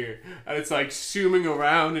one here, and it's like zooming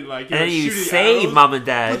around and like And then you shooting say, arrows, Mom and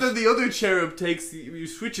but Dad. then the other cherub you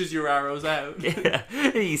switches your arrows out. Yeah.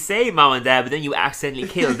 And you say Mom and Dad, but then you accidentally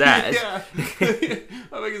kill Dad. Yeah.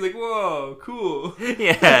 And Maggie's like, whoa, cool.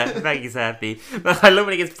 Yeah, Maggie's happy. But I love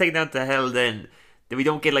when he gets taken down to hell. Then we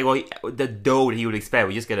don't get like the dough that he would expect.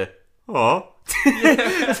 We just get a aw.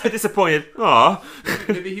 So disappointed. Aw.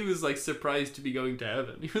 Maybe he was like surprised to be going to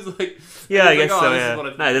heaven. He was like, Yeah, I he was like, guess so. this is Yeah,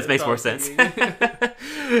 what no, this makes more thought sense.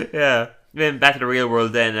 thinking. Yeah. Then back to the real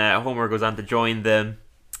world. Then Homer goes on to join them.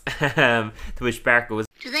 To which Bart goes,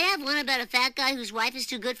 Do they have one about a fat guy whose wife is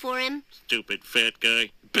too good for him? Stupid fat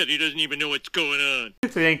guy. Bet he doesn't even know what's going on.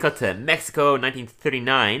 So we then cut to Mexico,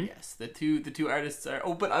 1939. Yes, the two artists are.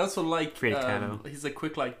 Oh, but I also like Frida Kahlo. his like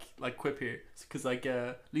quick like quip here because like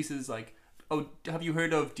Lisa's like, oh, have you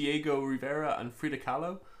heard of Diego Rivera and Frida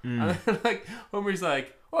Kahlo? And then, like Homer's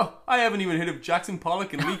like, oh, I haven't even heard of Jackson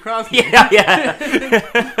Pollock and Lee Krasner. Yeah.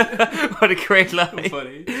 What a great line.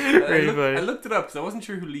 Funny. Really funny. I looked it up because I wasn't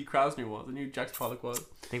sure who Lee Krasner was. I knew who Jackson Pollock was,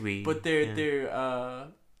 I think we. but they're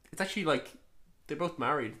it's actually like they're both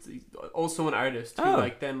married. He's also an artist who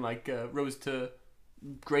like then like rose to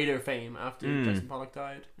greater fame after Jackson Pollock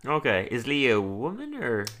died. Okay, is Lee a woman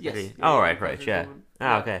or? Yes. Is he? Yeah, Oh, yeah, right, he's a yeah. woman. Ah,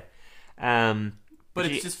 Yeah. okay. But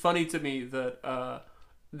Did it's just funny to me that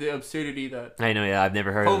the absurdity that I know, yeah, I've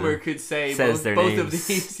never heard Homer of them. could say Says both, their both of names.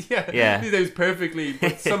 these. Yeah, Yeah. these names perfectly,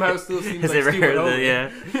 but somehow still seems Has like ever stupid heard of Homer. the,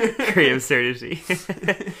 yeah, great absurdity.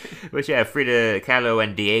 But yeah, Frida Kahlo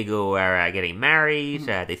and Diego are getting married.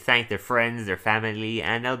 They thank their friends, their family,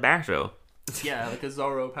 and Alberto. Yeah, like a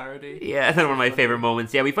Zorro parody. Yeah, that's one of my favorite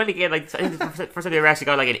moments. Yeah, we finally get like I think the first time we ever actually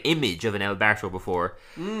got like an image of an Alberto before.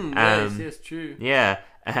 Yes, true. Yeah.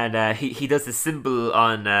 And he does the symbol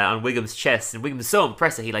on Wiggum's chest, and Wiggum's so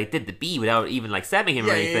impressed that he like did the B without even like stabbing him or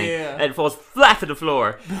Yeah, yeah, anything, yeah. and it falls flat to the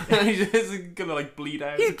floor. He's just gonna like bleed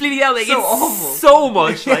out. He's bleeding out like So it's awful. so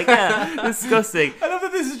much, like yeah, disgusting. I love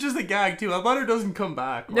that this is just a gag too. Alberto doesn't come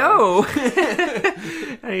back. like. No,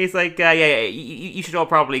 and he's like, yeah, you should all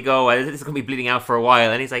probably go. This is gonna be bleeding out for a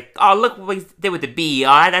while. And he's like, oh, look what we did with the B.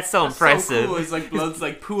 Oh, that's so impressive. So cool. It's like blood's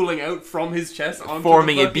like pooling out from his chest onto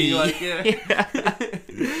Forming the a bee. Like, yeah.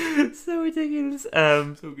 So ridiculous.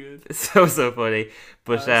 So good. So funny.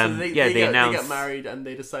 But So they they announce. get married and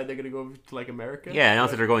they decide they're gonna go over to like America. Yeah, and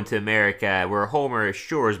also they're going to America, where Homer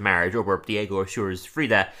assures marriage, or where Diego assures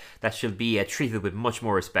Frida that she'll be treated with much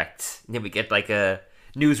more respect. And then we get like a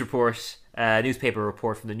newspaper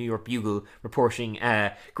report from the New York Bugle reporting,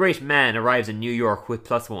 great man arrives in New York with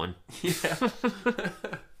 +1. Yeah.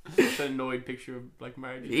 It's an annoyed picture of like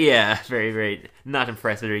marriage. Yeah, very, very not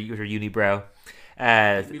impressed with her unibrow.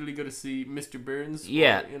 Immediately go to see Mr. Burns.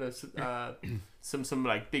 Yeah. Or, some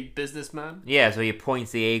like big businessman. Yeah, so he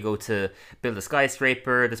appoints Diego to build a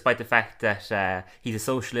skyscraper, despite the fact that he's a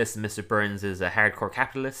socialist and Mr. Burns is a hardcore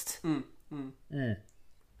capitalist. And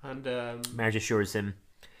Marge assures him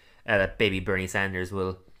that baby Bernie Sanders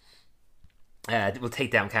will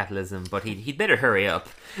take down capitalism, but he'd better hurry up.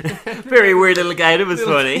 Very weird little guy. It was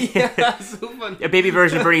funny. Yeah, so funny. A baby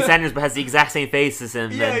version of Bernie Sanders, but has the exact same face as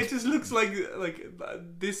him. Yeah, and- it just looks like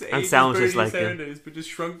this age And of sounds Bernie just like him. Sanders, but just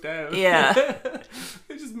shrunk down. Yeah.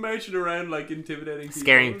 They're just marching around like intimidating people.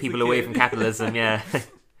 scaring as a people away kid. from capitalism. Yeah.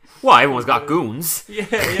 Well, everyone's got goons. Yeah.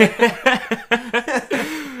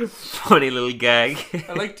 Funny little gag.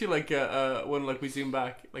 I like to when like we zoom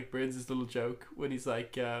back, like Burns' little joke when he's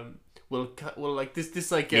like, well, like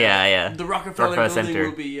this like Yeah. the Rockefeller Rockefeller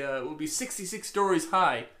building Center. will be 66 stories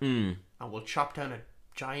high, Mm. and we'll chop down a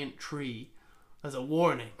giant tree as a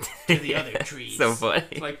warning to the other trees. So funny.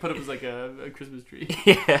 It's like put up as like a Christmas tree.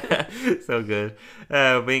 Yeah, so good.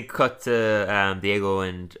 We cut to Diego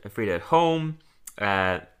and Frida at home.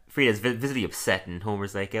 Frida's visibly upset, and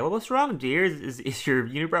Homer's like, well, what's wrong, dear? Is your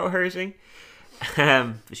unibrow hurting?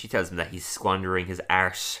 She tells him that he's squandering his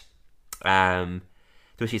art.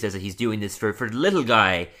 So she says that he's doing this for the little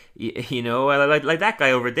guy, you know, like that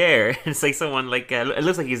guy over there. It's like someone like it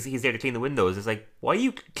looks like he's there to clean the windows. It's like, why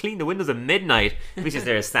you clean the windows at midnight? He's just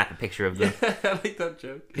there to snap a picture of them. I like that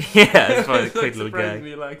joke. Yeah, it's funny. It's Quick like little surprised gag.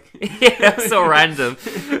 me, like Yeah, so random.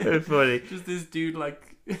 It's funny. just this dude like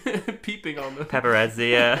peeping on them.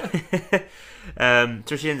 Paparazzi, yeah.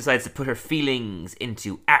 So she then decides to put her feelings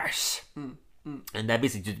into art. And that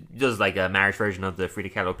basically does like a Marx version of the Frida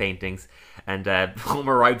Kahlo paintings. And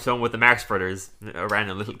Homer arrives home with the Marx Brothers, a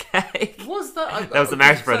random little guy. Was that? That was the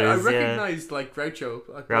Marx sorry, Brothers, I yeah. recognized like Groucho.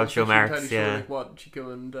 Like, Groucho Marx, entirely yeah. Sure, like what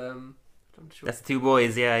Chico and I'm not sure. That's the two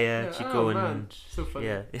boys, yeah. Chico oh, and man. So funny.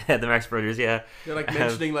 yeah, the Marx Brothers, yeah. They're like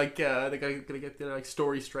mentioning like they gotta get their like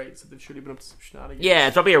story straight, so they've surely been up to some shenanigans. Yeah,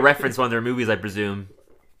 it's probably a reference to one of their movies, I presume.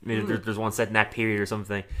 I mean, there's one set in that period or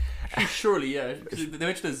something. Surely, yeah. 'Cause they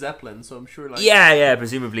mentioned a Zeppelin, so I'm sure like Yeah,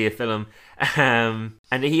 presumably a film. And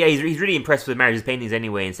he's really impressed with Marge's paintings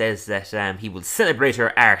anyway, and says that he will celebrate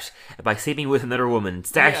her art by sleeping with another woman,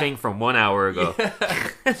 starting from 1 hour ago.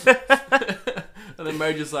 And then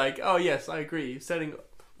Marge is like, "Oh yes, I agree." Setting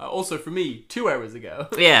also for me 2 hours ago.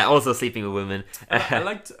 Yeah, also sleeping with women. I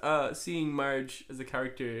liked seeing Marge as a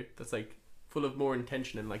character that's like full of more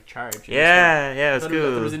intention and like charge. And Yeah, it was I thought it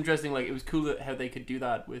cool. was interesting. Like it was cool how they could do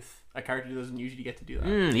that with a character who doesn't usually get to do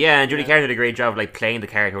that. Yeah, and Judy Yeah. Carter did a great job like playing the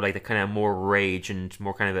character with like the kind of more rage and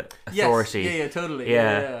more kind of authority. Yes. Yeah, totally.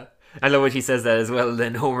 Yeah. Yeah. I love when she says that as well.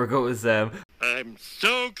 Then Homer goes, I'm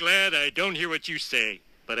so glad I don't hear what you say,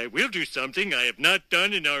 but I will do something I have not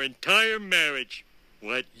done in our entire marriage.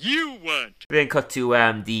 What you want. we then cut to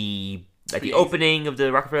the opening of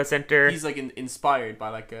the Rockefeller Center. He's like inspired by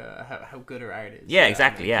like how good her art is. Yeah,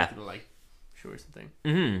 exactly, and, yeah. he's gonna, like show her something.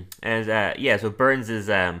 And so Burns is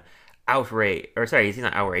outraged, or sorry, he's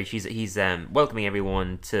not outraged. He's welcoming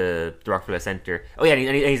everyone to the Rockefeller Center. Oh yeah,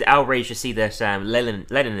 and he's outraged to see that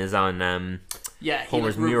Lenin is on Yeah, he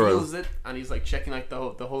Homer's like, mural. reveals it, and he's like checking like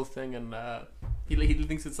the whole thing, and he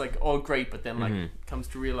thinks it's like all great, but then like comes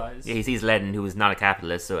to realize. Yeah, he sees Lenin, who is not a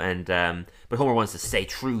capitalist. So but Homer wants to stay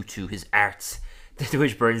true to his art to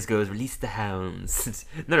which Burns goes, "Release the hounds." It's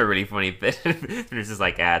another really funny bit. It's just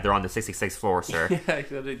like, they're on the 666 floor, sir. Yeah,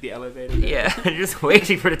 the elevator. Yeah, they're just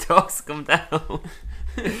waiting for the dogs to come down.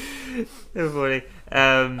 So funny.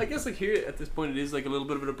 I guess like here at this point it is like a little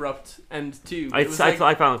bit of an abrupt end too. I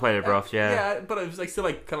found it quite abrupt, yeah. Yeah, but it was like still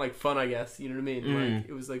like kind of like fun, I guess. You know what I mean? Like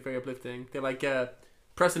it was like very uplifting. They like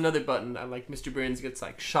press another button and like Mr. Burns gets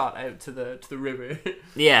like shot out to the river.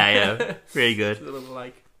 Yeah, very good. A little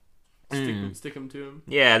like stick him to him.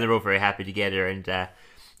 Yeah, and they're all very happy together, and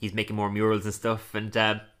he's making more murals and stuff, and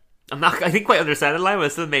I didn't quite understand the line, but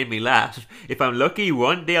it still made me laugh. If I'm lucky,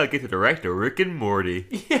 one day I'll get to direct a Rick and Morty.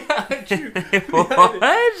 Yeah, true. What?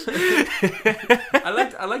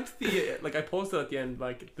 I liked the like I posted at the end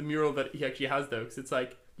like the mural that he actually has though, because it's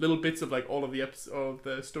like little bits of like all of the of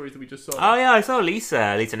the stories that we just saw. Oh yeah, I saw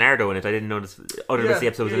Lisa Nardo in it. I didn't notice other bits of the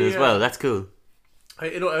episodes in it as well. That's cool.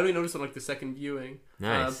 I only noticed on like the second viewing.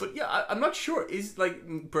 Nice. But yeah, I'm not sure. Is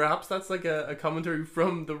like perhaps that's like a commentary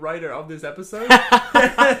from the writer of this episode. He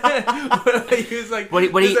was like,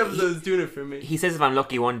 this episode is doing it for me. He says, if I'm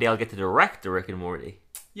lucky, one day I'll get to direct the Rick and Morty.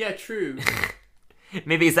 Yeah, true.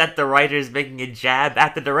 Maybe is that the writers making a jab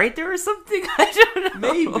at the director or something? I don't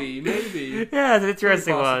know. Maybe. Yeah, it's an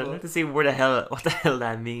interesting one. To see what the hell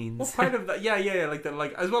that means. What part of that? Yeah, like that.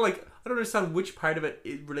 Like as well. Like I don't understand which part of it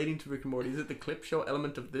is relating to Rick and Morty. Is it the clip show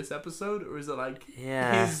element of this episode, or is it like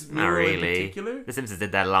his not mural really. in particular? The Simpsons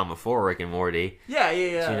did that long before Rick and Morty. Yeah.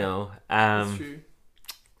 You know, That's true.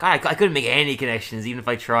 God, I couldn't make any connections, even if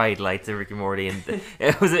I tried, like to Rick and Morty, and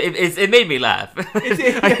it made me laugh. I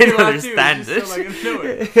didn't understand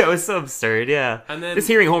it. It was so absurd, yeah. And then just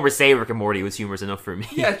hearing Homer say Rick and Morty was humorous enough for me.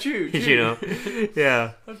 Yeah, true. You know,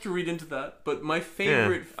 yeah. I have to read into that, but my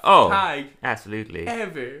favorite tag, absolutely,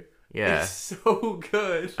 ever, is so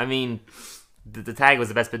good. I mean, the tag was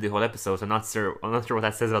the best bit of the whole episode. So I'm not sure what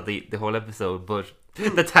that says about the whole episode, but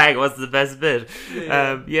the tag was the best bit.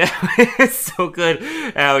 It's so good.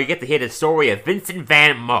 We get to hear the story of Vincent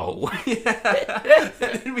Van Moe. Yeah, and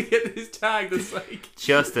then we get this tag that's like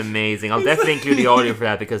just amazing. I'll definitely include the audio for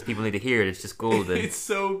that because people need to hear it. It's just golden. It's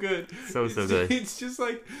so good. So good. It's just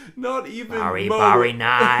like not even Barry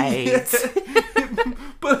Night.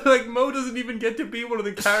 But like Moe doesn't even get to be one of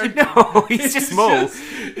the characters. No, he's just Moe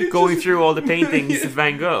going through all the paintings of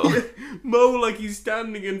Van Gogh. Yeah. Moe like he's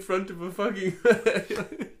standing in front of a fucking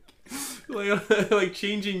like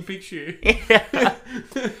changing picture. Yeah.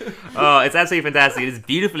 Oh, it's absolutely fantastic. It's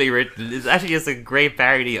beautifully written. It's actually just a great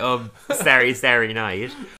parody of Starry Starry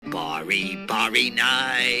Night. Barry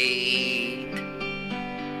Night.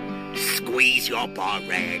 Squeeze your bar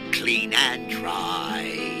rag clean and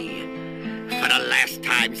dry. For the last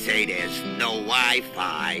time, say there's no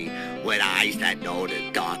Wi-Fi with eyes that know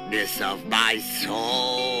the darkness of my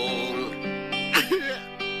soul.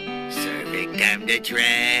 Serving them the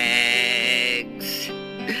dregs.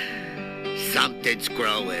 Something's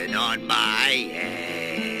growing on my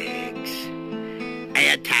eggs.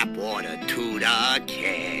 Add tap water to the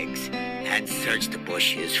kegs and search the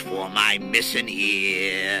bushes for my missing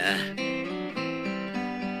ear.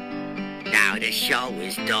 Now the show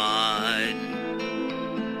is done.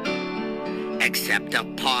 Except the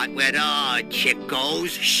part where the chick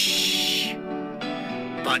goes shh.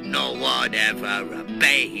 But no one ever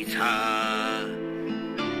obeys her.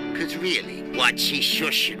 'Cause really, what she's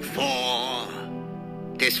shushing for?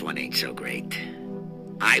 This one ain't so great.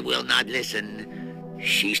 I will not listen.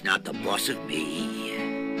 She's not the boss of me.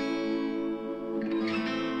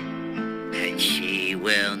 And she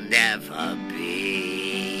will never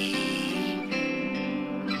be.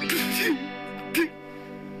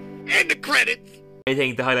 And the credits. I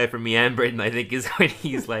think the highlight for me and Britton, I think, is when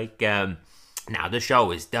he's like, now the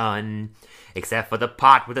show is done, except for the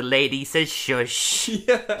part where the lady says shush.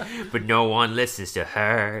 Yeah. But no one listens to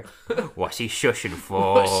her. What's she shushing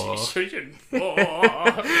for? What's she shushing for?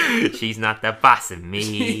 She's not the boss of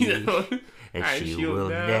me. And she will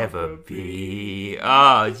never be.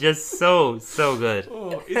 Oh, just so good.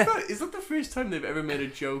 Oh, is that the first time they've ever made a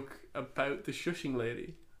joke about the shushing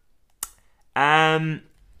lady?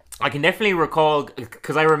 I can definitely recall,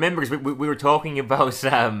 because I remember, because we were talking about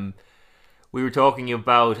how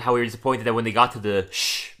we were disappointed that when they got to the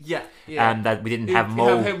shh, that we didn't have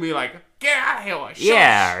Moe. Have him be like, get out of here, shush.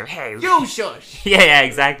 Yeah, hey, you shush. Yeah,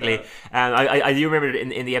 exactly. I do remember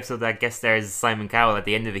in the episode that guest stars Simon Cowell. At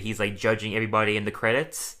the end of it, he's like judging everybody in the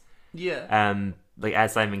credits. Yeah. Like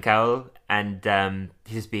as Simon Cowell, and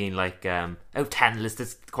he's just being like, oh, Tantalus,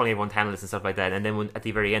 just calling everyone Tantalus and stuff like that. And then at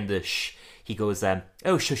the very end, the shh, he goes,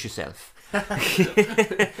 oh, shush yourself.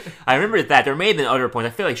 I remember that. There may have been other points. I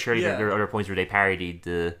feel like surely there are other points where they parodied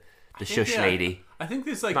the shush lady. I think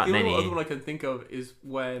there's like Not the only many. other one I can think of is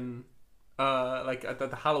when, like at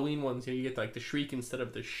the Halloween ones, you get like the shriek instead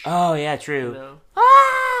of the Oh yeah, You true. know,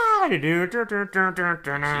 Ah! she's not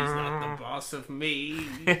the boss of me.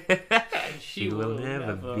 She will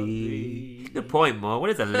never be. Good point, Mo.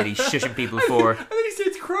 What is that lady shushing people for? And then he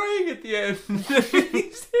starts crying at the end.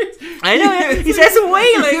 He starts, I know, yeah. He starts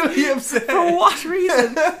wailing. really upset. For what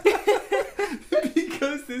reason?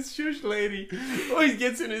 Because this shush lady always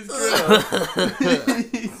gets in his grill.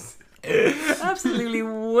 He's- Absolutely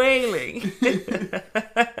wailing.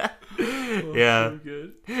 Yeah. so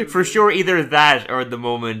good. For sure, either that or the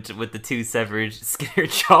moment with the two severed Skinner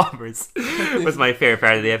choppers was my favorite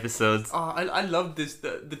part of the episodes. Oh, I love this.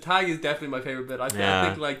 The tag is definitely my favorite bit. I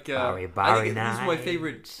think like Barry I think this is my Night.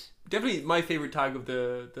 favorite. Definitely my favorite tag of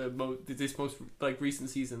this most like recent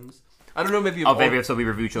seasons. I don't know, maybe Of every episode we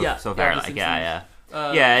reviewed so Yeah, far, yeah, like the yeah.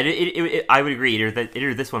 Uh, Yeah, I would agree.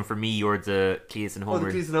 Either this one for me or the Cletus and Oh, the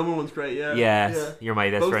Homer. Cleese and Homer one's great. Yeah. Yes, Yeah. you're my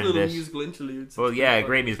best Both friend. little This. musical interludes. Well, It's yeah, really fun.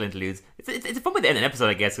 great musical interludes. It's a fun way to end an episode,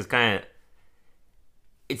 I guess, because kind of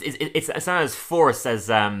it's not as forced as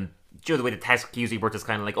the way the task usually works is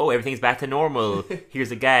kind of like, oh, everything's back to normal. Here's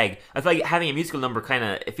a gag. I feel like having a musical number kind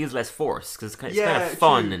of it feels less forced because it's kind Yeah, of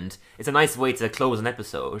fun true. and it's a nice way to close an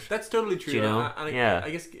episode. That's totally true. You know? And Yeah. I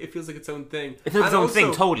guess it feels like its own thing. It feels its And own thing,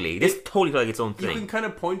 also, totally. This totally feels like its own You can thing. kind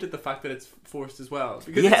of point at the fact that it's forced as well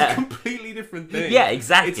because Yeah. it's a completely different thing. Yeah,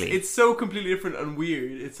 exactly. It's so completely different and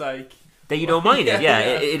weird. It's like That you don't mind it. Yeah,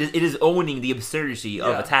 Yeah, yeah. it is owning the absurdity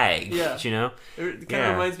of Yeah. a tag. Yeah. You know? it kind Yeah.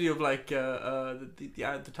 of reminds me of like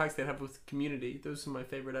the tags they have with Community. Those are my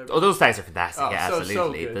favorite ever. Oh, those tags are fantastic. Oh, yeah, so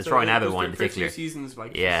absolutely. good. The So Troy and Abbott those one in first few particular. seasons,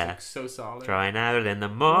 like Yeah. just, like, so solid. Troy and Abbott in the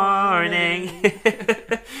morning.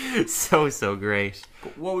 so great.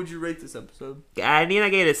 But what would you rate this episode? Nina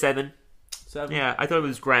gave it a 7. 7. Yeah, I thought it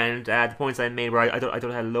was grand. The points I made were I thought it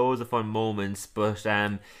had loads of fun moments, but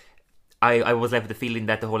I was left with the feeling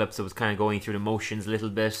that the whole episode was kind of going through the motions a little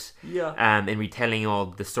bit. Yeah. And retelling all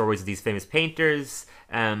the stories of these famous painters.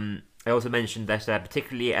 I also mentioned that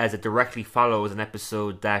particularly as it directly follows an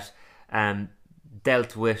episode that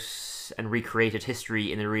dealt with and recreated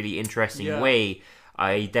history in a really interesting Yeah. way,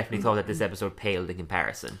 I definitely thought that this episode paled in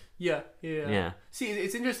comparison. Yeah. Yeah. See,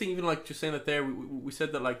 it's interesting. Even like just saying that there, we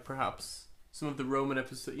said that like perhaps some of the Roman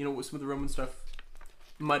episode, some of the Roman stuff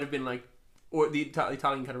might have been like, or the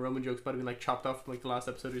Italian kind of Roman jokes might have been like chopped off from like the last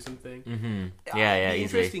episode or something. Mm-hmm. Yeah, It'd be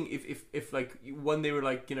easily. interesting if like when they were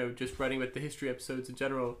like just writing about the history episodes in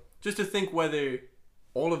general, just to think whether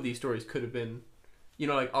all of these stories could have been,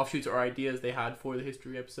 like offshoots or ideas they had for the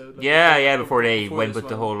history episode. Like, Before they went this with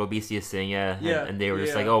the one. whole Obesius thing, Yeah, and they were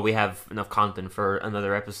just yeah. like, oh, we have enough content for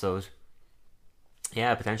another episode.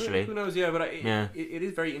 Yeah, potentially. Who knows? Yeah, but Yeah. it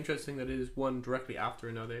is very interesting that it is one directly after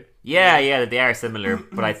another. Yeah, they are similar,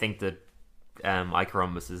 but I think that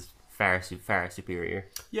Icarus is far superior.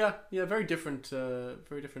 Yeah, very different.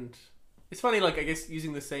 Very different. It's funny, like I guess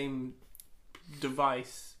using the same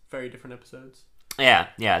device, very different episodes.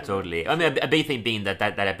 Yeah, totally. I mean, a big thing being that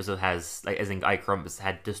episode has, like, I think Icarus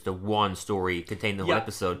had just the one story contained the whole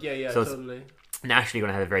episode. Yeah, so totally. it's naturally going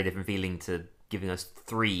to have a very different feeling to giving us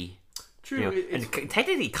 3. True. You know, it's, and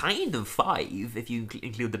technically kind of 5 if you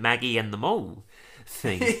include the Maggie and the Mo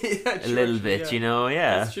thing yeah, a little bit,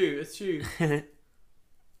 yeah. It's true.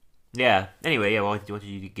 Yeah. Anyway, what did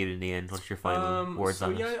you give it in the end? What's your final words so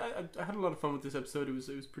on yeah, it? I had a lot of fun with this episode. It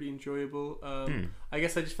was pretty enjoyable. I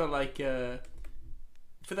guess I just felt like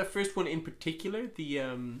for that first one in particular, the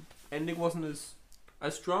ending wasn't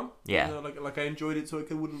as strong. Yeah. Like I enjoyed it, so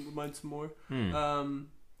I wouldn't mind some more.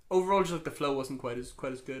 Overall, just like the flow wasn't quite as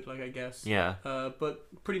good. Like I guess. Yeah.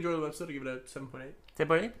 But pretty enjoyable episode. I give it a 7.8.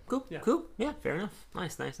 7.8? Cool. Yeah. Cool. Yeah, fair enough.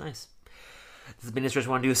 Nice. This has been interesting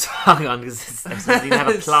to want to do a song on because it didn't have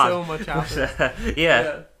a plot. So much happened. But,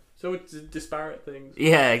 yeah. So it's disparate things.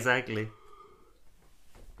 Yeah, exactly.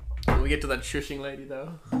 When we get to that shushing lady,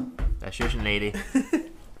 though. That shushing lady.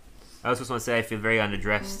 I also just want to say I feel very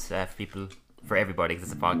underdressed for everybody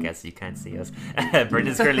because it's a podcast so you can't see us.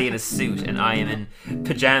 Brendan's currently in a suit and I am in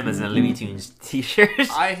pajamas and a Looney Tunes t-shirt.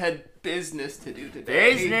 I had business to do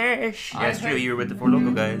today. Business! Yeah, it's true, you were with the Four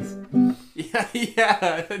Local guys.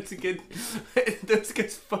 Yeah, that's a good. Those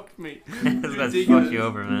guys fucked me. Those guys fuck you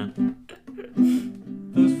over, man.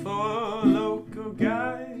 Those 4 local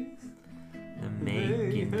guys. I'm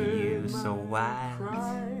making you so wild.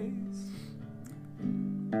 Cries.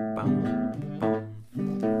 Bum,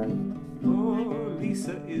 bum. Oh,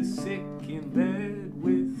 Lisa is sick in bed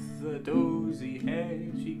with a dozy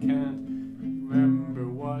head. She can't remember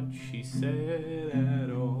what she said at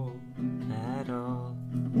all. At all.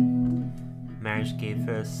 Marriage gave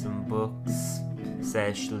her some books.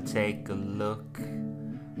 Says she'll take a look.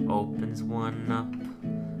 opens one up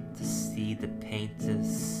to see the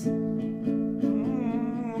painters.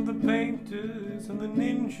 The painters and the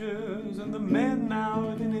ninjas and the men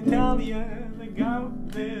out in Italia.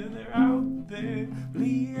 They're out there.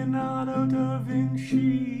 Leonardo da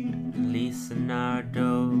Vinci.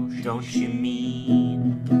 Leonardo, don't you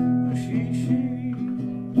mean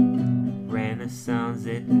Renaissance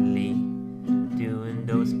Italy? Doing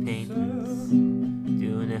those paintings,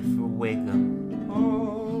 doing it for Wiggum.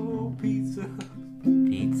 Oh, pizza.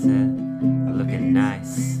 Looking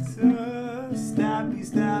nice.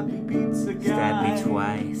 Stabby pizza guy. Stab me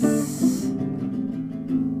twice.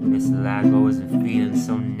 Mr. Lago isn't feeling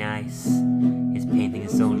so nice. His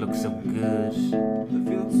paintings don't look so good.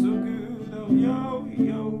 They feel so good, oh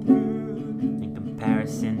yo good. In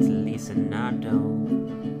comparison to Leonardo,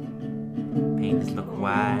 paintings look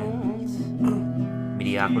wild.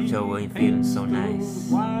 Mediocrito ain't feeling so nice.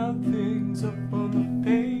 Wild things up on the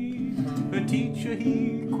page. A teacher,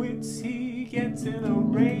 he quits, he gets in a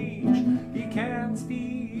rage. He can't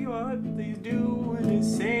see what he's doing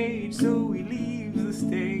is sage, so he leaves the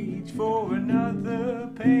stage for another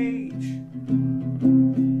page.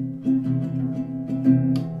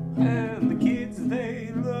 And the kids,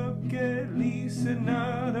 they look at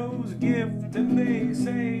Leonardo's gift and they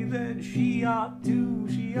say that she ought to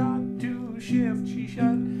shift, she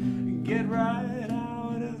should get right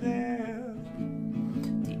out of there.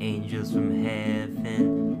 The angels from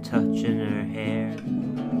heaven touching her hair,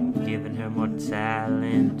 giving her more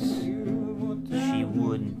talent. She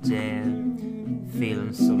wouldn't dare,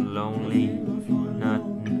 feeling so lonely,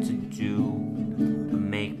 nothing to do but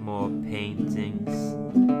make more paintings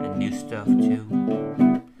and new stuff too.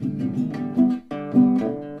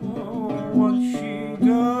 Oh, what's she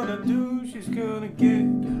gonna do? She's gonna get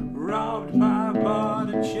robbed by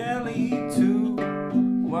Botticelli too.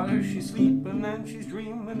 While she's sleeping and she's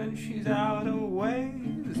dreaming and she's out of way,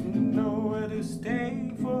 there's nowhere to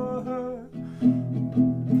stay for her.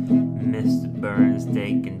 Mr. Burns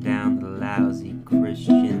taking down the lousy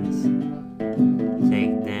Christians.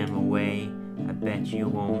 Take them away, I bet you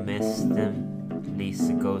won't miss them.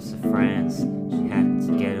 Lisa goes to France, she had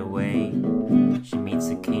to get away. She meets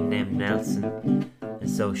a king named Nelson, and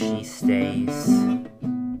so she stays.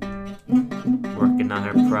 Working on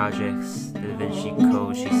her projects, the Da Vinci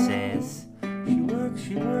Code, she says. She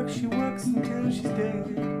works until she's dead.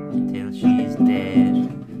 Till she's dead.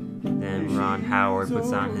 Then Ron Howard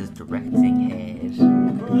puts on his directing head.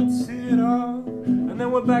 Puts it on, and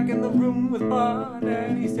then we're back in the room with Bart,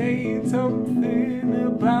 and he's saying something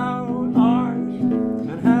about art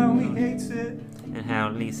and how he hates it. And how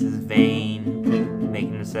Lisa's vain,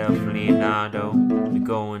 making herself Leonardo. We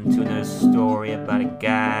go into another story about a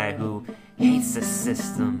guy who hates the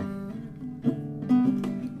system.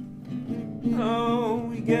 Oh,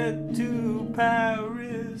 we get to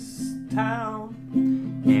Paris town.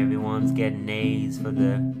 Everyone's getting A's for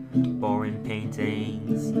their boring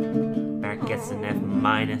paintings. Bart gets an F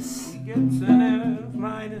minus. He gets an F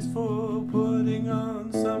minus for putting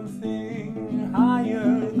on something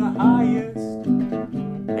higher, the highest.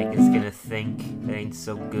 Making Skinner think that ain't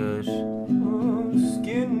so good. Oh,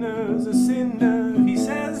 Skinner's a sinner. He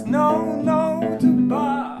says no to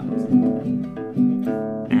Bart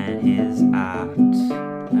And his art.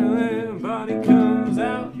 and then Barney comes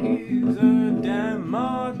out. He's a damn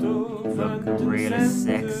model, front Looking and real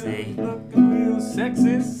center. sexy. Looking real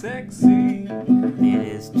sexy. In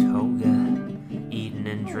his toga, eating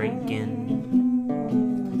and drinking.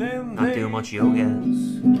 Then Not they doing much yoga.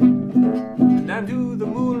 down to the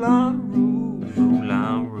Moulin Rouge.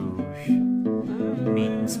 Moulin Rouge.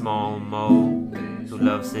 Meeting Small Mo, who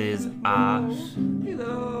loves his art. He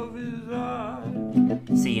loves his art.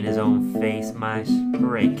 Seeing his own face might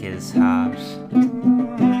break his heart.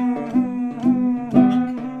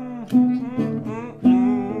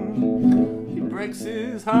 He breaks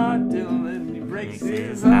his heart, Dylan. He breaks Breaks his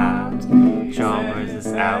his heart. heart. Chalmers is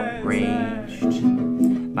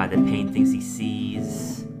outraged by the paintings he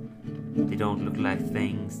sees. They don't look like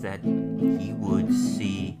things that he would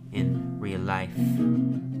see in real life.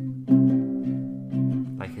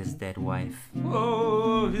 Like his dead wife.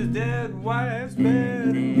 Oh, his dead wife's Dead,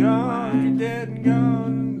 dead and dead gone, wife. dead and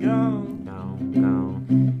gone, gone.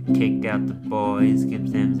 Gone. Kicked out the boys,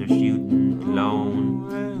 gives them their shooting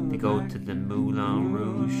loan. They go to the Moulin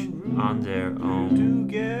Rouge on their own. To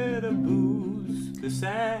get a booze, the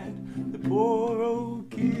sad, the poor old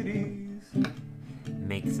kiddies.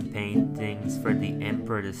 Make some paintings for the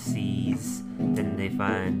emperor to seize. Then they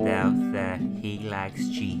find out that he likes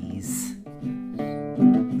cheese.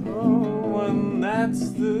 Oh, and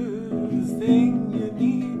that's the the thing you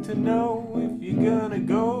need to know if you're gonna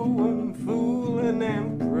go and fool an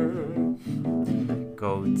emperor.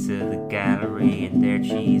 Go to the gallery and their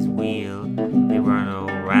cheese wheel. They run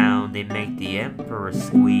around, they make the emperor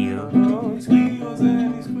squeal. Oh, he squeals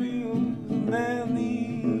and he squeals, and then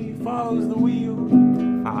he follows the wheel.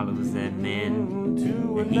 Follows them in,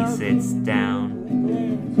 To and he another. sits down.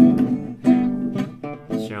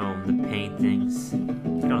 Show him the paintings.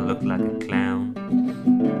 They don't look like a clown.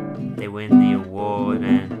 They win the award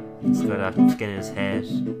and it's got off Skinner's head.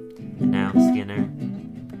 And now Skinner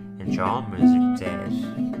and Chalmers are dead.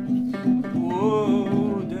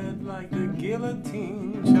 Whoa, dead like the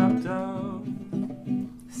guillotine chopped off.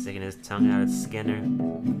 Sticking his tongue out at Skinner,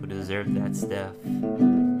 who deserved that stuff.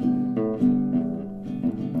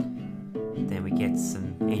 Then we get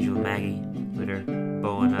some Angel Maggie with her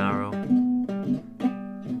bow and arrow.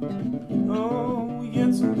 Oh, we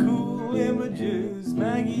get some cool images.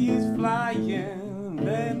 Maggie is flying.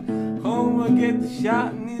 Then Homer gets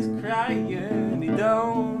shot and he's crying. He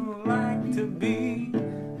don't like to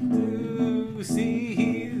see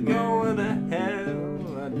he's going to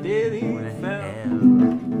hell. Did he What the fell? hell?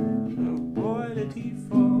 Oh, boy, did he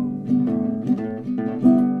fall.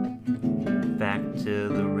 Back to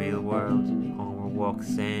the real world. Homer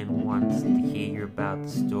walks in, wants to hear about the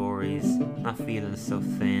stories. Not feeling so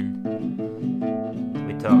thin.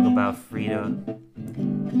 We talk about Frida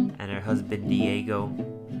and her husband Diego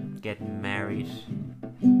getting married.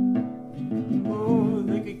 Oh,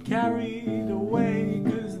 they get carried away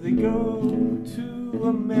 'cause they go to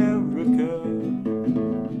America.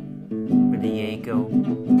 Where Diego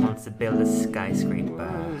wants to build a skyscraper.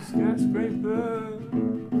 A skyscraper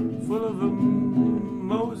full of a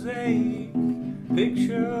mosaic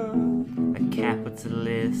picture. A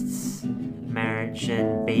capitalists, marriage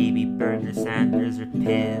and baby Bernie Sanders are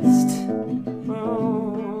pissed.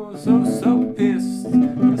 Oh, so pissed,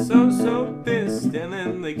 so pissed, and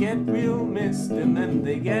then they get real missed, and then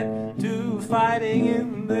they get to fighting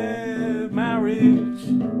in their marriage.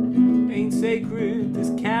 Ain't sacred,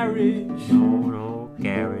 this carriage. No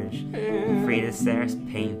garage. Frida starts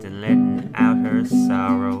painting, letting out her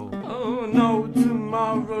sorrow. Oh, no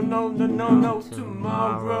tomorrow, no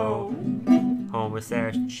tomorrow. Homer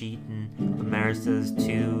starts cheating, but Marge does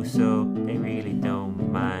too, so they really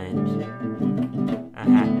don't mind. A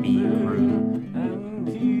happy crew. And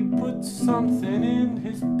he puts something in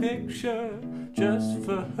his picture just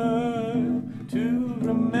for her to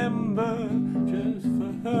remember, just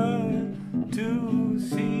for her to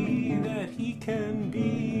see that he can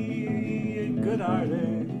be a good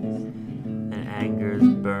artist. And anger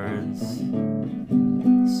burns,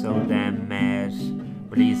 so damn mad.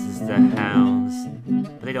 Releases the hounds,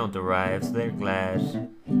 but they don't arrive, so they're glad.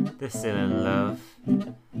 They're still in love,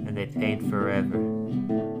 and they paint forever,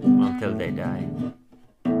 until they die.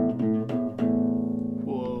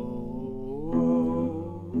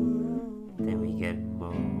 Whoa. Then we get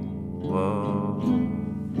Whoa,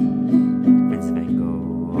 Vincent Van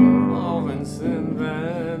Gogh. Oh, Vincent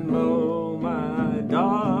Van Gogh, my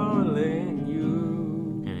darling,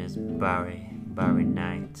 you. And it's Barry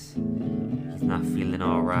night. He's not feeling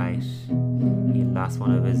alright. He lost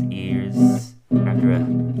one of his ears after a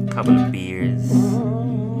couple of beers.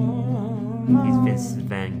 He's Vincent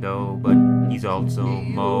Van Gogh, but he's also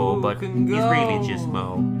Mo, but he's really just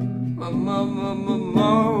Mo.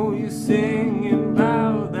 Mo, you singing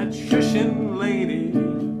about that shushing lady.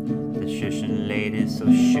 The shushing lady is so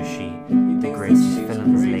shushy. The thinks Gracie that she's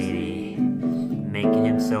Films crazy. lady, making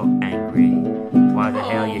him so angry. Why the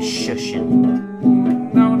hell you shushing?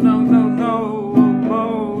 No,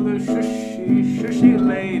 Mo, the shushy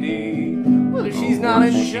lady. Well, she's not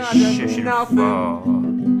in What's she charge of shushing nothing. for?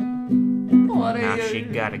 What Now are she you?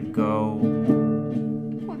 gotta go.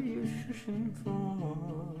 What are you shushing for?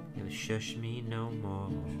 You shush me no more.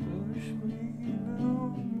 Shush me no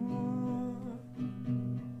more.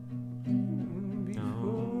 No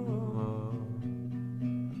more.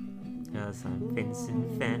 'Cause I'm Vincent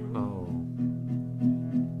Van Gogh,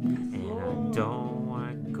 and I don't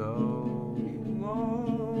wanna go.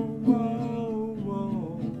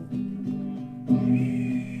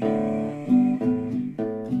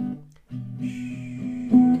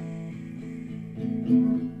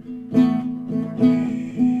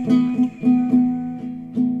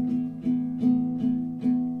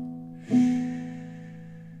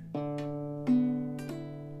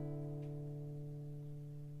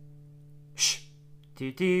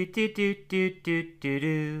 Do do do do do do do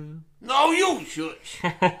do. No, you shush.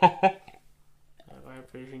 Our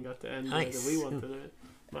version got to end the way Nice. that we wanted it.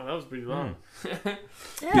 Man, that was pretty long.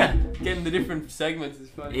 Yeah. Getting the different segments is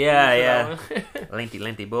fun. Yeah.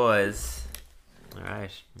 Lengthy boys.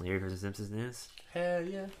 Alright. Here for the Simpsons news. Hell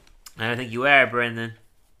yeah. I think you are, Brendan.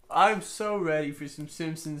 I'm so ready for some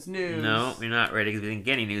Simpsons news. No, you're not ready because we didn't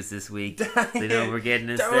get any news this week. Dang So you know what we're getting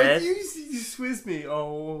Darren, instead? you Swiss me.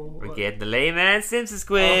 Oh. We're getting the Layman Simpsons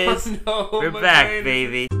quiz. Oh, no, We're my back, brain is-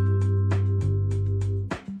 baby.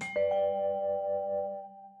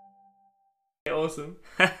 Awesome.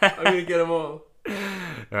 I'm gonna get them all.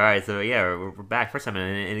 Alright, so yeah, we're back. First time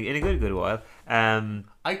in a good while.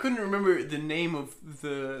 I couldn't remember the name of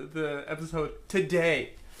the episode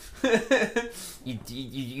today. You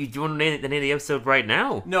do want to name the name of the episode right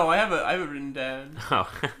now? No, I have it written down. Oh.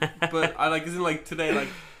 But I like isn't like today like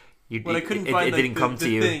when I couldn't it find like, didn't come the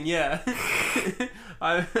to you. thing, yeah.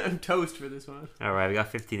 I'm toast for this one. Alright, we got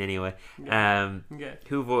 15 anyway. Okay.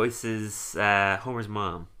 Who voices Homer's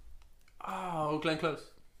mom? Oh, Glenn Close.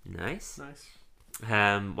 Nice. Nice.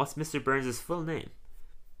 What's Mr. Burns' full name?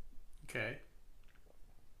 Okay.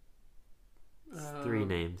 Three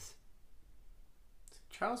names.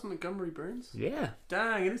 Charles Montgomery Burns? Yeah.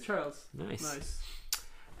 Dang, it is Charles. Nice.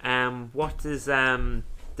 What is the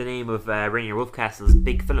name of Rainier Wolfcastle's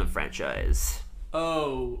big film franchise?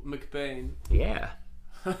 Oh, McBain. Yeah.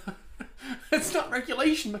 It's not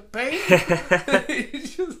Regulation McBain.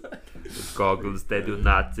 It's just like... Goggles, they do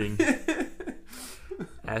nothing.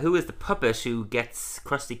 Who is the puppet who gets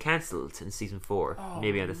Krusty cancelled in season 4? Oh,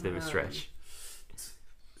 Maybe on this bit of a man. stretch. It's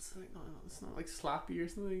like no, it's not like Slappy or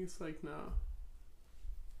something. It's like no,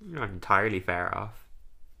 You're not entirely far off.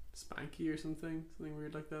 Spanky or something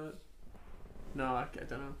weird like that. No, I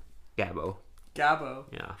don't know. Gabbo. Gabbo.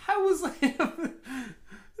 Yeah. How was like?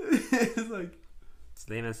 It's like It's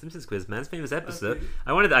the Layman Simpsons quiz, man's famous episode. Okay.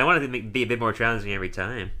 I wanted to be a bit more challenging every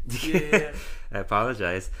time. yeah. I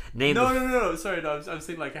apologize. Name No, the no. Sorry, no. I was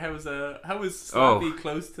saying like how was Slappy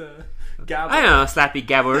close to Gabbo? I don't know, Slappy,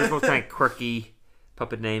 Gabbo, they're both kind of quirky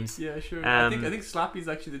puppet names. Yeah, sure. I Um, think Slappy's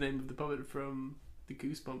actually the name of the puppet from the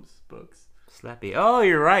Goosebumps books. Slappy. Oh,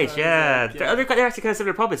 you're right. So, Yeah, like, yeah. They're actually kind of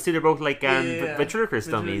similar puppets too. They're both like Yeah. ventriloquist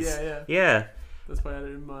dummies. Yeah. Yeah. That's why I had it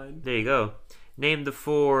in mind. There you go. Name the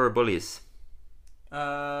 4 bullies.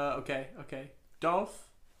 Okay. Dolph,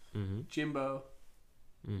 Mhm. Jimbo,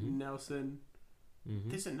 Mhm. Nelson. Mhm.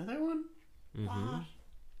 There's another one. Mhm. What?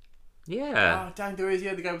 Yeah. Oh, dang! There is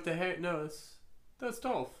the guy with the hair. No, that's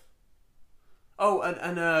Dolph. Oh,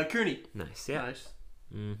 and Kearney. Nice. Yeah. Nice.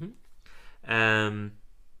 Mhm.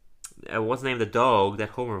 What's the name of the dog that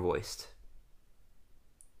Homer voiced?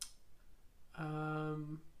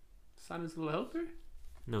 Santa's Little Helper.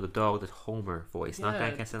 No, the dog that Homer voiced, not Yeah.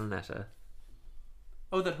 Dan Castellaneta.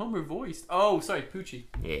 Oh, that Homer voiced. Oh, sorry, Poochie.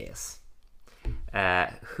 Yes.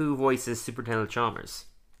 Who voices Superintendent Chalmers?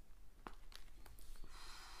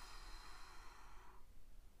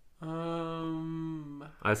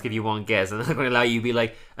 I'll just give you one guess. I'm not going to allow you to be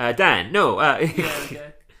like, Dan, no. Yeah,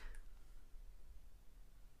 okay.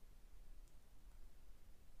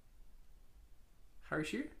 Harry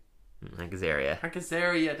Shearer? Hank Azaria. Hank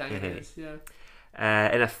Azaria, dang it is, yeah.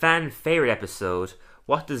 In a fan favorite episode,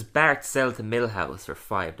 what does Bart sell to Milhouse for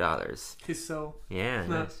 $5? His soul. Yeah,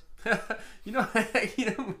 No. nice. you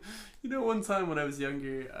know, one time when I was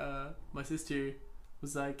younger, my sister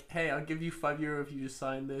was like, "Hey, I'll give you €5 if you just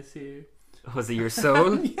sign this here." Was it your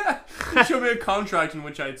soul? Yeah, she showed me a contract in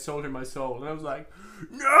which I had sold her my soul, and I was like,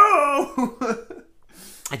 "No!"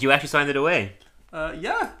 And you actually signed it away?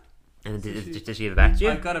 Yeah, And did she give it back to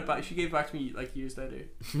I you? got it back. She gave it back to me like years later.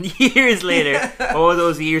 Years later. What were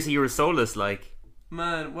those years that you were soulless like?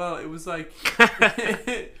 Man, well, it was like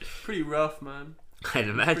pretty rough, man. I'd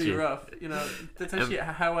imagine. Pretty rough, you know. That's actually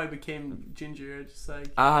how I became ginger. Just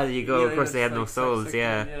like Ah, there you go. you of know, course, they had it's no like souls. sex,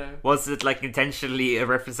 Yeah. you know. Was it like intentionally a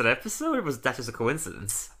reference to that episode, or was that just a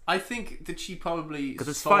coincidence? I think that she probably Because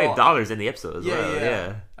it's saw- $5 in the episode as well.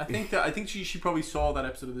 Yeah. I think she probably saw that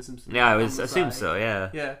episode of The Simpsons. Yeah, I and was was assume like- so.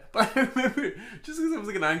 Yeah. Yeah, but I remember just because I was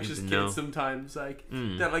like an anxious Didn't kid know. sometimes, like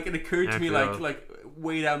Mm. that, like it occurred to me After all. like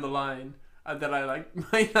way down the line. And that I like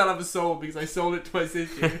might not have a soul because I sold it to my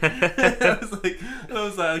sister. I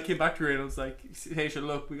was like, I came back to her and I was like, "Hey, sure,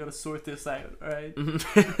 look, we gotta sort this out, all right?"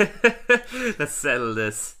 Let's settle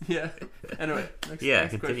this. Yeah. Anyway, next, Yeah,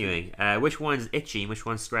 next continuing. Which one's itchy and which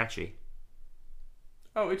one's scratchy?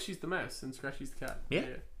 Question. Oh, Itchy's the mouse and Scratchy's the cat. Yeah.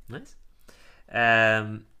 Nice.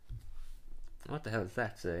 What the hell does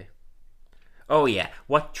that say? Oh yeah.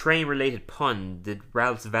 What train-related pun did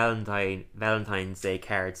Ralph's Valentine's Day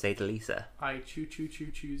card say to Lisa? I choose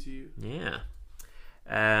you. Yeah.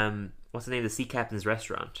 What's the name of the Sea Captain's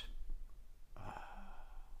restaurant?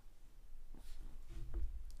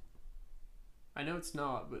 I know it's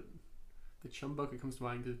not, but the chum bucket comes to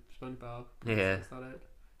mind because SpongeBob. Yeah. That's not it.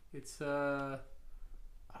 It's dang.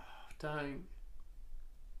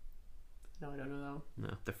 No, I don't know that one.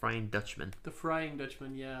 No, the Frying Dutchman. The Frying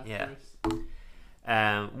Dutchman, yeah. Yeah. Of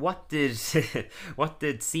course. What did what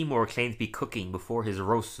did Seymour claim to be cooking before his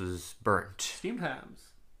roast was burnt? Steamed hams.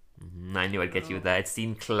 I knew I'd get you with that. It's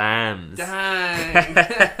steamed clams. Dang.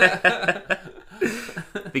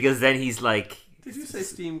 Because then he's like, Did you say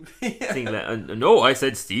steamed? no, I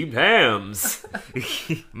said steamed hams.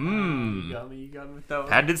 You got me with that one.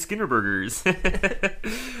 Patented Skinner burgers. What's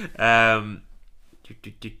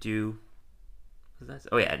that?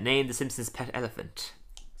 Oh yeah, name the Simpsons' pet elephant.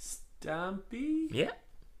 Stampy? Yeah,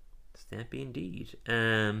 Stampy indeed.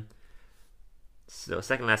 So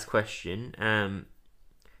second last question.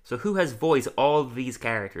 So who has voiced all these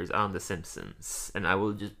characters on The Simpsons? And I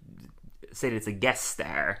will just say that it's a guest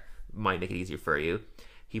star. Might make it easier for you.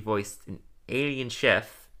 He voiced an alien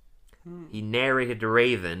chef. He narrated The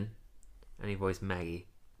Raven, and he voiced Maggie.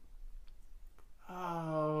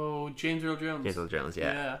 Oh, James Earl Jones. James Earl Jones,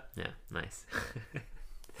 yeah. Yeah. Nice.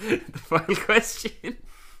 The final question,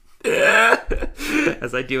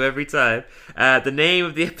 as I do every time. The name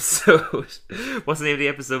of the episode. What's the name of the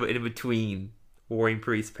episode in between Warring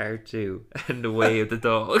Priest Part 2 and The Way of the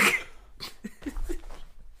Dog?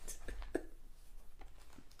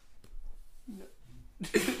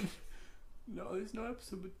 No, there's no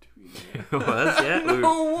episode between. It was, yeah.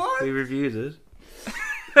 What? We reviewed it.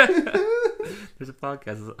 There's a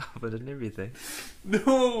podcast of it and everything.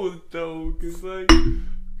 No, because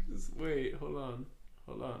wait, hold on.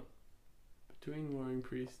 Between Warring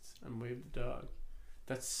Priests and Way of the Dog.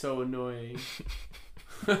 That's so annoying.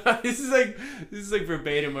 This is like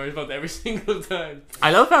verbatim or about every single time.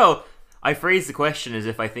 I love how I phrase the question as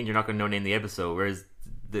if I think you're not going to know name the episode, whereas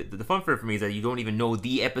the fun for it for me is that you don't even know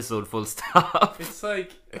the episode full stop. It's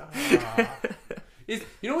like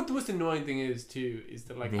you know what the most annoying thing is too is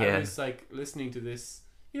that like Yeah. I was like listening to this,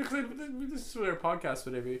 you know, because this is our podcast,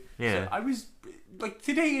 whatever. Yeah. So I was like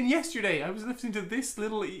today and yesterday I was listening to this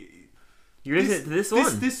little. You're listening to this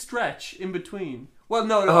one? This stretch in between. Well,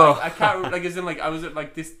 no, Oh. I can't. Like, as in, like, I was at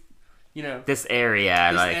like this, you know. This area,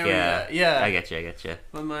 This like, area, yeah. yeah. I get you.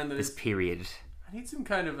 My mind that This is. period. I need some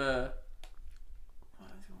kind of a.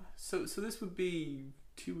 So this would be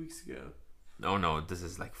 2 weeks ago. Oh no, this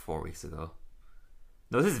is like 4 weeks ago.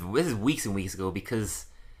 No, this is weeks and weeks ago because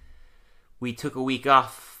we took a week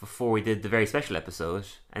off before we did the very special episode,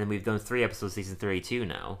 and we've done 3 episodes season 32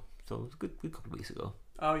 now. So it was a good couple of weeks ago.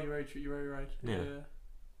 Oh, you're right. You're very right. Yeah.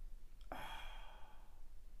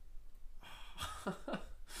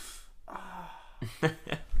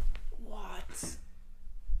 What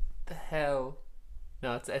the hell?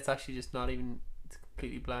 No, it's actually just not even. It's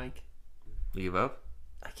completely blank. You give up?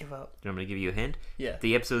 I give up. Do you want me to give you a hint? Yeah.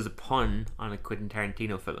 The episode is a pun on a Quentin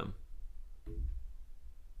Tarantino film.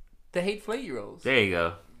 The Hateful Eight-Year-Olds. There you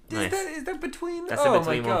go. Nice. Is that between? That's oh in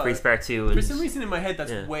between my One God. Priest Part 2 and... For some reason in my head,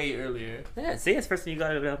 that's Yeah. way earlier. Yeah, see, that's the first thing you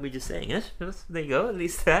got without me just saying it. There you go, at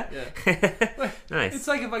least that. Yeah. Nice. It's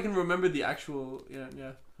like if I can remember the actual. Yeah.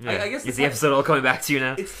 Yeah. I guess is the episode all coming back to you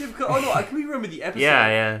now? It's difficult. Oh no, I can remember the episode.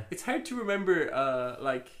 Yeah. It's hard to remember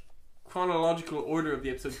like chronological order of the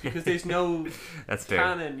episodes because there's no That's fair.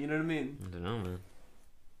 canon. You know what I mean? I don't know, man.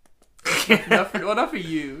 Not for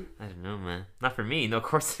you. I don't know, man. Not for me. No, of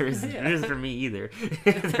course there isn't. Yeah. It isn't for me either.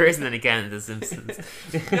 There isn't any canon to The Simpsons.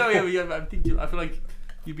 No, yeah. I feel like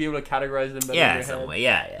you'd be able to categorize them better in Yeah, your in some head way.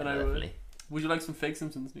 Yeah, than I definitely. would you like some fake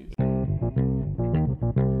Simpsons news?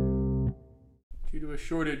 Due to a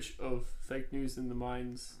shortage of fake news in the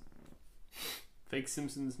mines, fake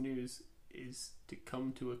Simpsons news is to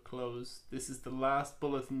come to a close. This is the last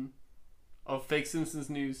bulletin of fake Simpsons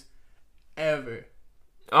news ever.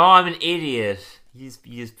 Oh, I'm an idiot. You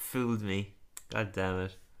just fooled me. God damn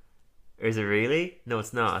it. Or is it really? No,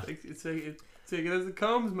 it's not. It's take it as it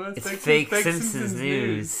comes, man. It's fake Simpsons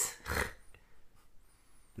news. Is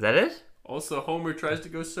that it? Also, Homer tries to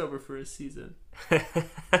go sober for a season.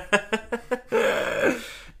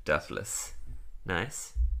 Duffless.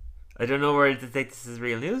 Nice. I don't know whether to take this as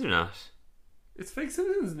real news or not. It's fake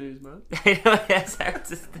Simpsons news, man. I know, it's hard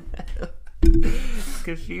to tell. It's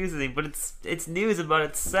confusing, but it's news about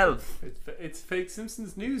itself. It's fake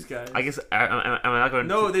Simpsons news, guys. I guess am I not going?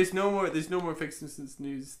 No, there's no more fake Simpsons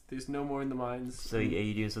news. There's no more in the mines. So are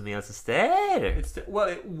you doing something else instead? Or? It's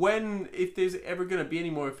if there's ever gonna be any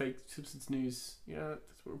more fake Simpsons news, that's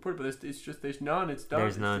what we're reporting. But it's just there's none. It's done.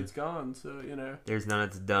 There's none. It's gone. So There's none.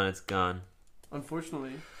 It's done. It's gone.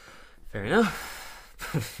 unfortunately. Fair enough.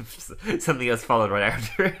 Something else followed right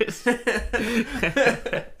after it.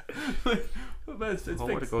 But man, it's I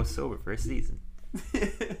want fake. to go sober for a season.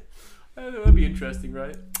 That would be interesting,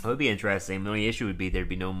 right? It would be interesting. The only issue would be there'd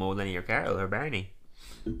be no Mo, Lenny, or Carol or Barney.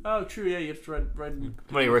 Oh, true. Yeah, you have to ride.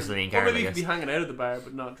 Well, worse than Lenny and Or Carol, maybe I you could be guess. hanging out at the bar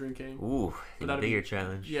but not drinking. Ooh, But a that'd bigger be-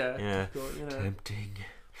 challenge. Yeah, Yeah. difficult, you know. Tempting.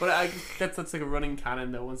 But that's like a running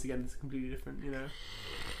canon though. Once again, it's completely different, you know.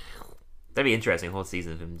 That'd be interesting. A whole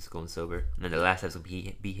season of him just going sober, and then the last episode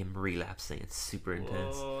would be him relapsing. It's super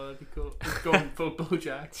intense. Oh, that'd be cool. It's going full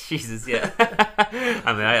BoJack. Jesus, yeah.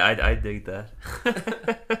 I mean, I dig that.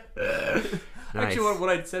 Nice. Actually, what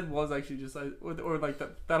I said was actually just or like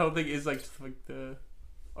that whole thing is like just like the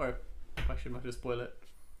or actually I'm not gonna spoil it.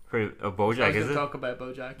 For I BoJack, was is gonna it? talk about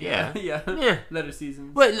BoJack. Yeah. yeah. Yeah. Later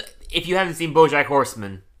seasons. Well, if you haven't seen BoJack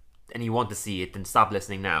Horseman and you want to see it, then stop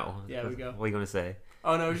listening now. Yeah, we go. What are you gonna say?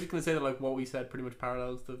 Oh no, I was just gonna say that like what we said pretty much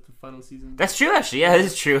parallels the final season. That's true, actually. Yeah, it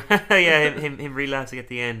is true. Yeah, him relapsing at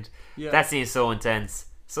the end. Yeah. That scene is so intense,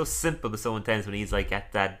 so simple but so intense. When he's like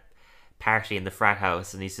at that party in the frat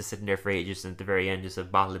house and he's just sitting there for ages, and at the very end, just a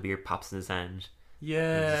bottle of beer pops in his hand.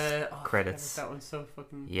 Yeah. Oh, credits. That one's so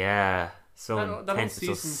fucking. Yeah, so That whole intense and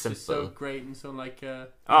so season's just so simple. great and so like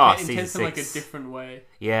Oh, intense season in like a 6. different way.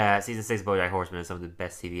 Yeah, season 6 of BoJack Horseman is some of the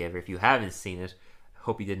best TV ever. If you haven't seen it,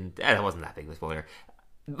 hope you didn't. That wasn't that big of a spoiler.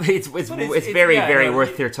 It's very yeah, very no,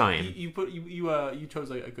 worth your time. You chose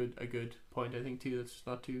like a good point I think too. That's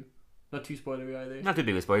not too spoilery either. Not too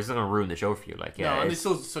big of a spoiler. It's not gonna ruin the show for you. Like, yeah, no, and it's-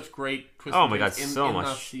 there's still such great twists. oh and my god, turns so in much.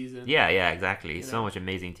 that season. Yeah, exactly. You So know? much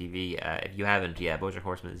amazing TV. If you haven't, yeah, BoJack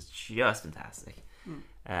Horseman is just fantastic.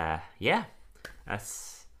 Hmm. Yeah,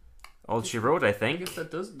 that's all she wrote, I I think. guess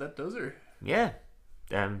that does her. Yeah.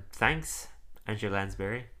 Thanks, Angela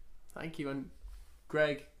Lansbury. Thank you, and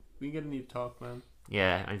Greg, we gonna need to talk, man.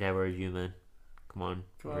 Yeah, I need to have a word with you, man. Come on.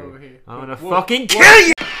 Come on over here. I wanna Whoa, fucking whoa. kill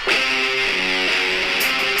you!